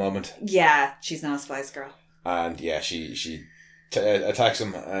Spice Girl moment. Yeah, she's not a Spice Girl. And she attacks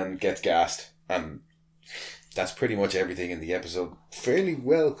him and gets gassed, and that's pretty much everything in the episode. Fairly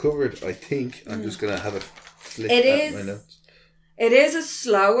well covered, I think. I'm just gonna have a flip at my notes. It is a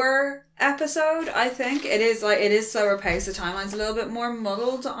slower episode, I think. It is slower paced. The timeline's a little bit more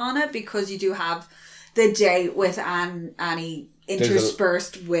muddled on it, because you do have the date with Annie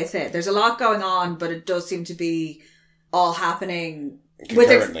interspersed with it. There's a lot going on, but it does seem to be all happening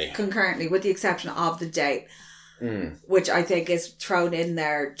concurrently, with the exception of the date, which I think is thrown in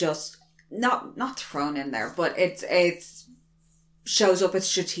there, just not thrown in there, but it's shows up at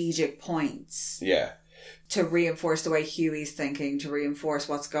strategic points. Yeah. To reinforce the way Huey's thinking, to reinforce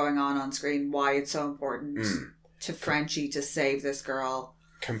what's going on screen, why it's so important to Frenchie to save this girl.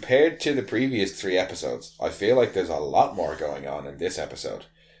 Compared to the previous 3 episodes, I feel like there's a lot more going on in this episode.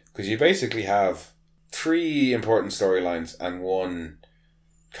 Because you basically have 3 important storylines and 1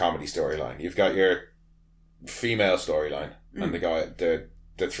 comedy storyline. You've got your female storyline and the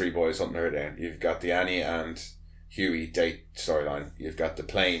 3 boys hunting her down. You've got the Annie and Huey date storyline. You've got the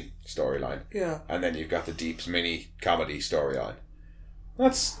plane storyline. Yeah. And then you've got the Deeps mini comedy storyline.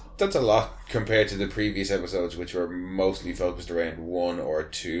 That's a lot compared to the previous episodes, which were mostly focused around 1 or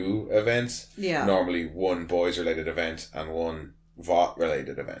 2 events. Yeah. Normally 1 boys related event and 1 Vought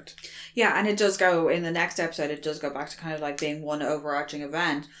related event. Yeah, and it does go in the next episode, it does go back to kind of like being one overarching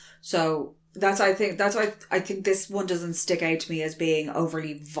event. So that's why I think this one doesn't stick out to me as being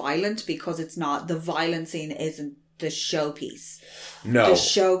overly violent, because it's not. The violent scene isn't the showpiece. No. The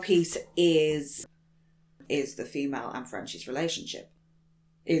showpiece is the female and Frenchie's relationship.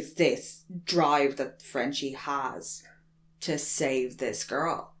 Is this drive that Frenchie has to save this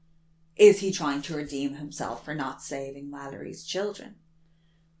girl. Is he trying to redeem himself for not saving Mallory's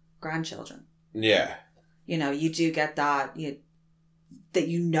grandchildren? Yeah. You know, you do get that, that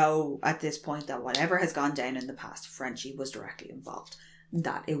you know at this point that whatever has gone down in the past, Frenchie was directly involved.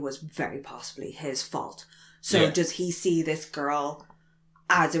 That it was very possibly his fault. So does he see this girl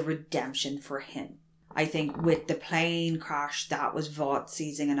as a redemption for him? I think with the plane crash, that was Vought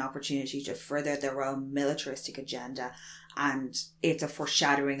seizing an opportunity to further their own militaristic agenda, and it's a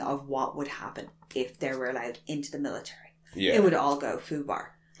foreshadowing of what would happen if they were allowed into the military. Yeah. It would all go foobar.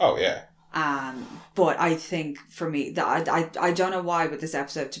 Oh, yeah. But I think for me, that I don't know why, but this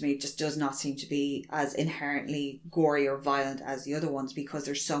episode to me just does not seem to be as inherently gory or violent as the other ones, because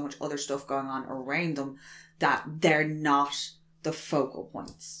there's so much other stuff going on around them that they're not the focal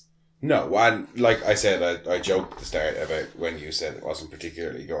points. No, and like I said, I joked at the start about when you said it wasn't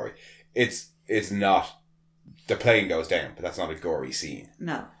particularly gory. It's not. The plane goes down, but that's not a gory scene.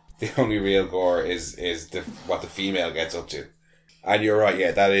 No. The only real gore is what the female gets up to. And you're right,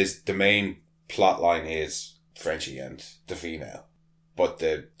 yeah, that is the main plot line is Frenchie and the female. But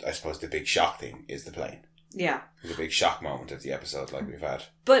I suppose the big shock thing is the plane. Yeah. The big shock moment of the episode like we've had.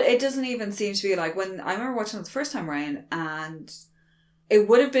 But it doesn't even seem to be like, when I remember watching it the first time around, and it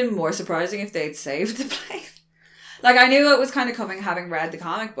would have been more surprising if they'd saved the plane. Like, I knew it was kind of coming having read the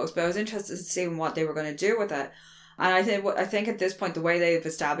comic books, but I was interested to see what they were going to do with it. And I think at this point, the way they've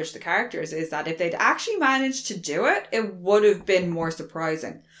established the characters is that if they'd actually managed to do it, it would have been more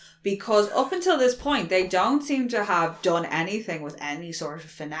surprising. Because up until this point, they don't seem to have done anything with any sort of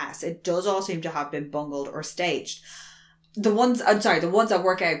finesse. It does all seem to have been bungled or staged. The ones that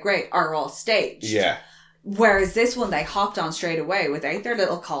work out great are all staged. Yeah. Whereas this one, they hopped on straight away without their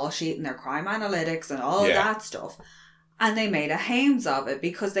little call sheet and their crime analytics and all of that stuff. And they made a hames of it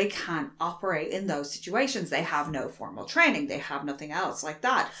because they can't operate in those situations. They have no formal training. They have nothing else like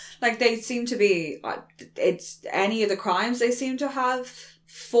that. Like, they seem to be, it's any of the crimes they seem to have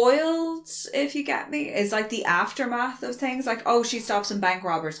foiled, if you get me. It's like the aftermath of things. Like, oh, she stopped some bank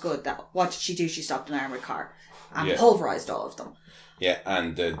robbers. Good. What did she do? She stopped an armoured car and pulverised all of them. Yeah,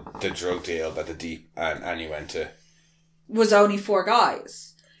 and the drug deal that the Deep and Annie went to was only 4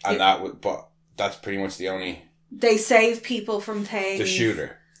 guys. And but that's pretty much the only... They save people from things.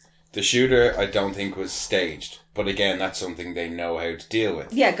 The shooter, I don't think was staged. But again, that's something they know how to deal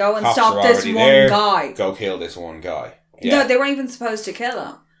with. Yeah, go and Cops stop this one guy. Go kill this one guy. Yeah. No, they weren't even supposed to kill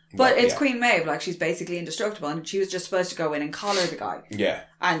him. But it's Queen Maeve, like, she's basically indestructible, and she was just supposed to go in and collar the guy. Yeah.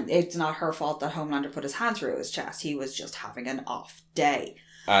 And it's not her fault that Homelander put his hand through his chest. He was just having an off day.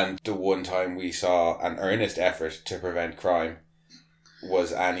 And the one time we saw an earnest effort to prevent crime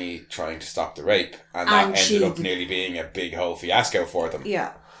was Annie trying to stop the rape, and that ended up nearly being a big whole fiasco for them.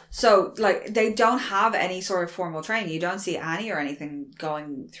 Yeah. So, like, they don't have any sort of formal training. You don't see Annie or anything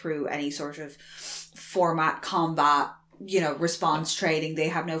going through any sort of format combat, response training. They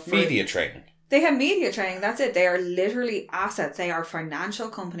have no... Media training. They have media training, that's it. They are literally assets. They are financial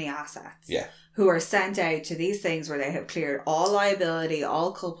company assets. Yeah. Who are sent out to these things where they have cleared all liability,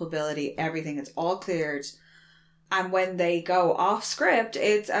 all culpability, everything. It's all cleared. And when they go off script,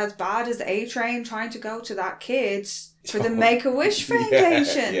 it's as bad as A-Train trying to go to that kid for the Make-A-Wish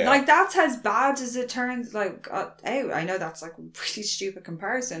Foundation. Yeah. Like, that's as bad as it turns. Like, I know that's like a pretty stupid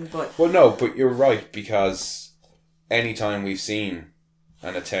comparison, but... Well, no, but you're right, because anytime we've seen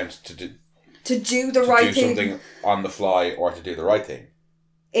an attempt to do the right thing, something on the fly or to do the right thing,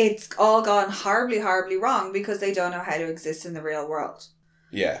 it's all gone horribly, horribly wrong because they don't know how to exist in the real world.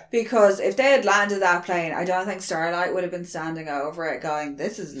 Yeah. Because if they had landed that plane, I don't think Starlight would have been standing over it going,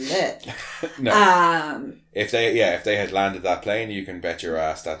 "This is lit." No. If they had landed that plane, you can bet your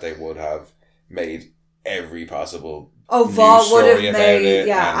ass that they would have made every possible Vought would have made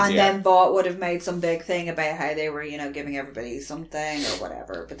then Vought would have made some big thing about how they were, giving everybody something or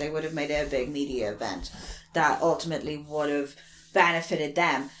whatever. But they would have made a big media event that ultimately would have benefited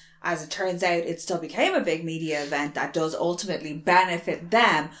them. As it turns out, it still became a big media event that does ultimately benefit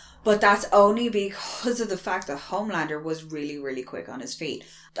them. But that's only because of the fact that Homelander was really, really quick on his feet.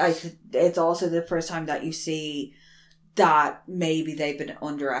 It's also the first time that you see that maybe they've been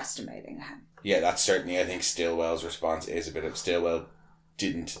underestimating him. Yeah, that's certainly, I think, Stillwell's response is a bit of... Stillwell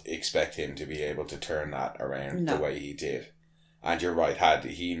didn't expect him to be able to turn that around the way he did. And you're right, had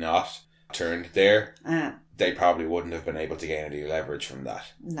he not turned there... they probably wouldn't have been able to gain any leverage from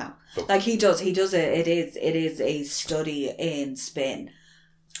that. No. But, like, he does it. It is a study in spin.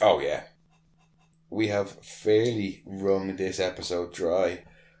 Oh, yeah. We have fairly wrung this episode dry,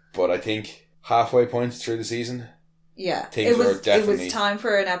 but I think halfway points through the season... Yeah. It was time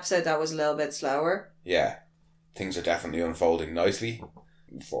for an episode that was a little bit slower. Yeah. Things are definitely unfolding nicely.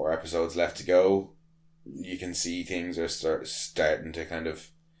 4 episodes left to go. You can see things are starting to kind of...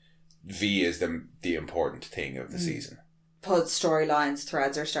 V is the important thing of the season. But storylines,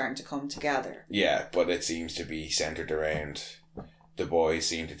 threads are starting to come together. Yeah, but it seems to be centred around the boys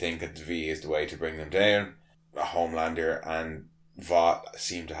seem to think that the V is the way to bring them down. Homelander and Vought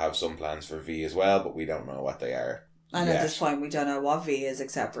seem to have some plans for V as well, but we don't know what they are. And yet. at this point, we don't know what V is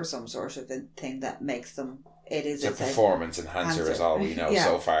except for some sort of thing that makes them. It's a performance enhancer is all we know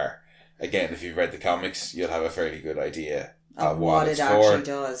so far. Again, if you've read the comics, you'll have a fairly good idea of what it actually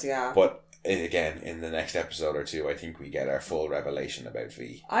does, yeah. But again, in the next episode or two, I think we get our full revelation about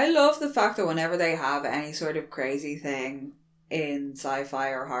V. I love the fact that whenever they have any sort of crazy thing in sci-fi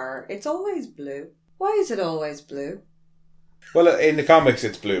or horror, it's always blue. Why is it always blue? Well, in the comics,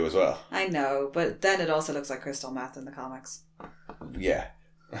 it's blue as well. I know, but then it also looks like crystal meth in the comics. Yeah.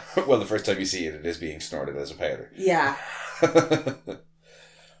 Well, the first time you see it, it is being snorted as a powder. Yeah.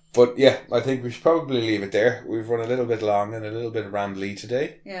 But yeah, I think we should probably leave it there. We've run a little bit long and a little bit rambly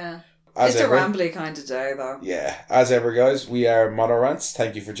today. Yeah. As it's ever, a rambly kind of day, though. Yeah. As ever, guys, we are Mono Rants.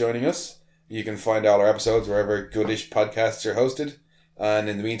 Thank you for joining us. You can find all our episodes wherever goodish podcasts are hosted. And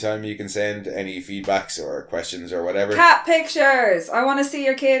in the meantime, you can send any feedbacks or questions or whatever. Cat pictures! I want to see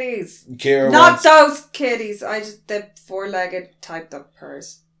your kitties. Kira Not wants, those kitties. The four-legged type of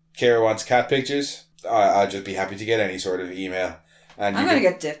purrs. Kira wants cat pictures. I'll just be happy to get any sort of email. And I'm going to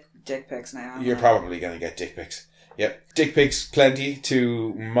get dick pics now. You're probably going to get dick pics. Yep. Dick pics plenty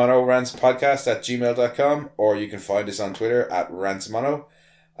to monorantspodcast@gmail.com, or you can find us on Twitter @rantsmono.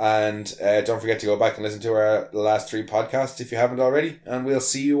 And don't forget to go back and listen to our last 3 podcasts if you haven't already. And we'll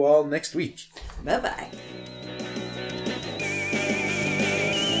see you all next week. Bye-bye.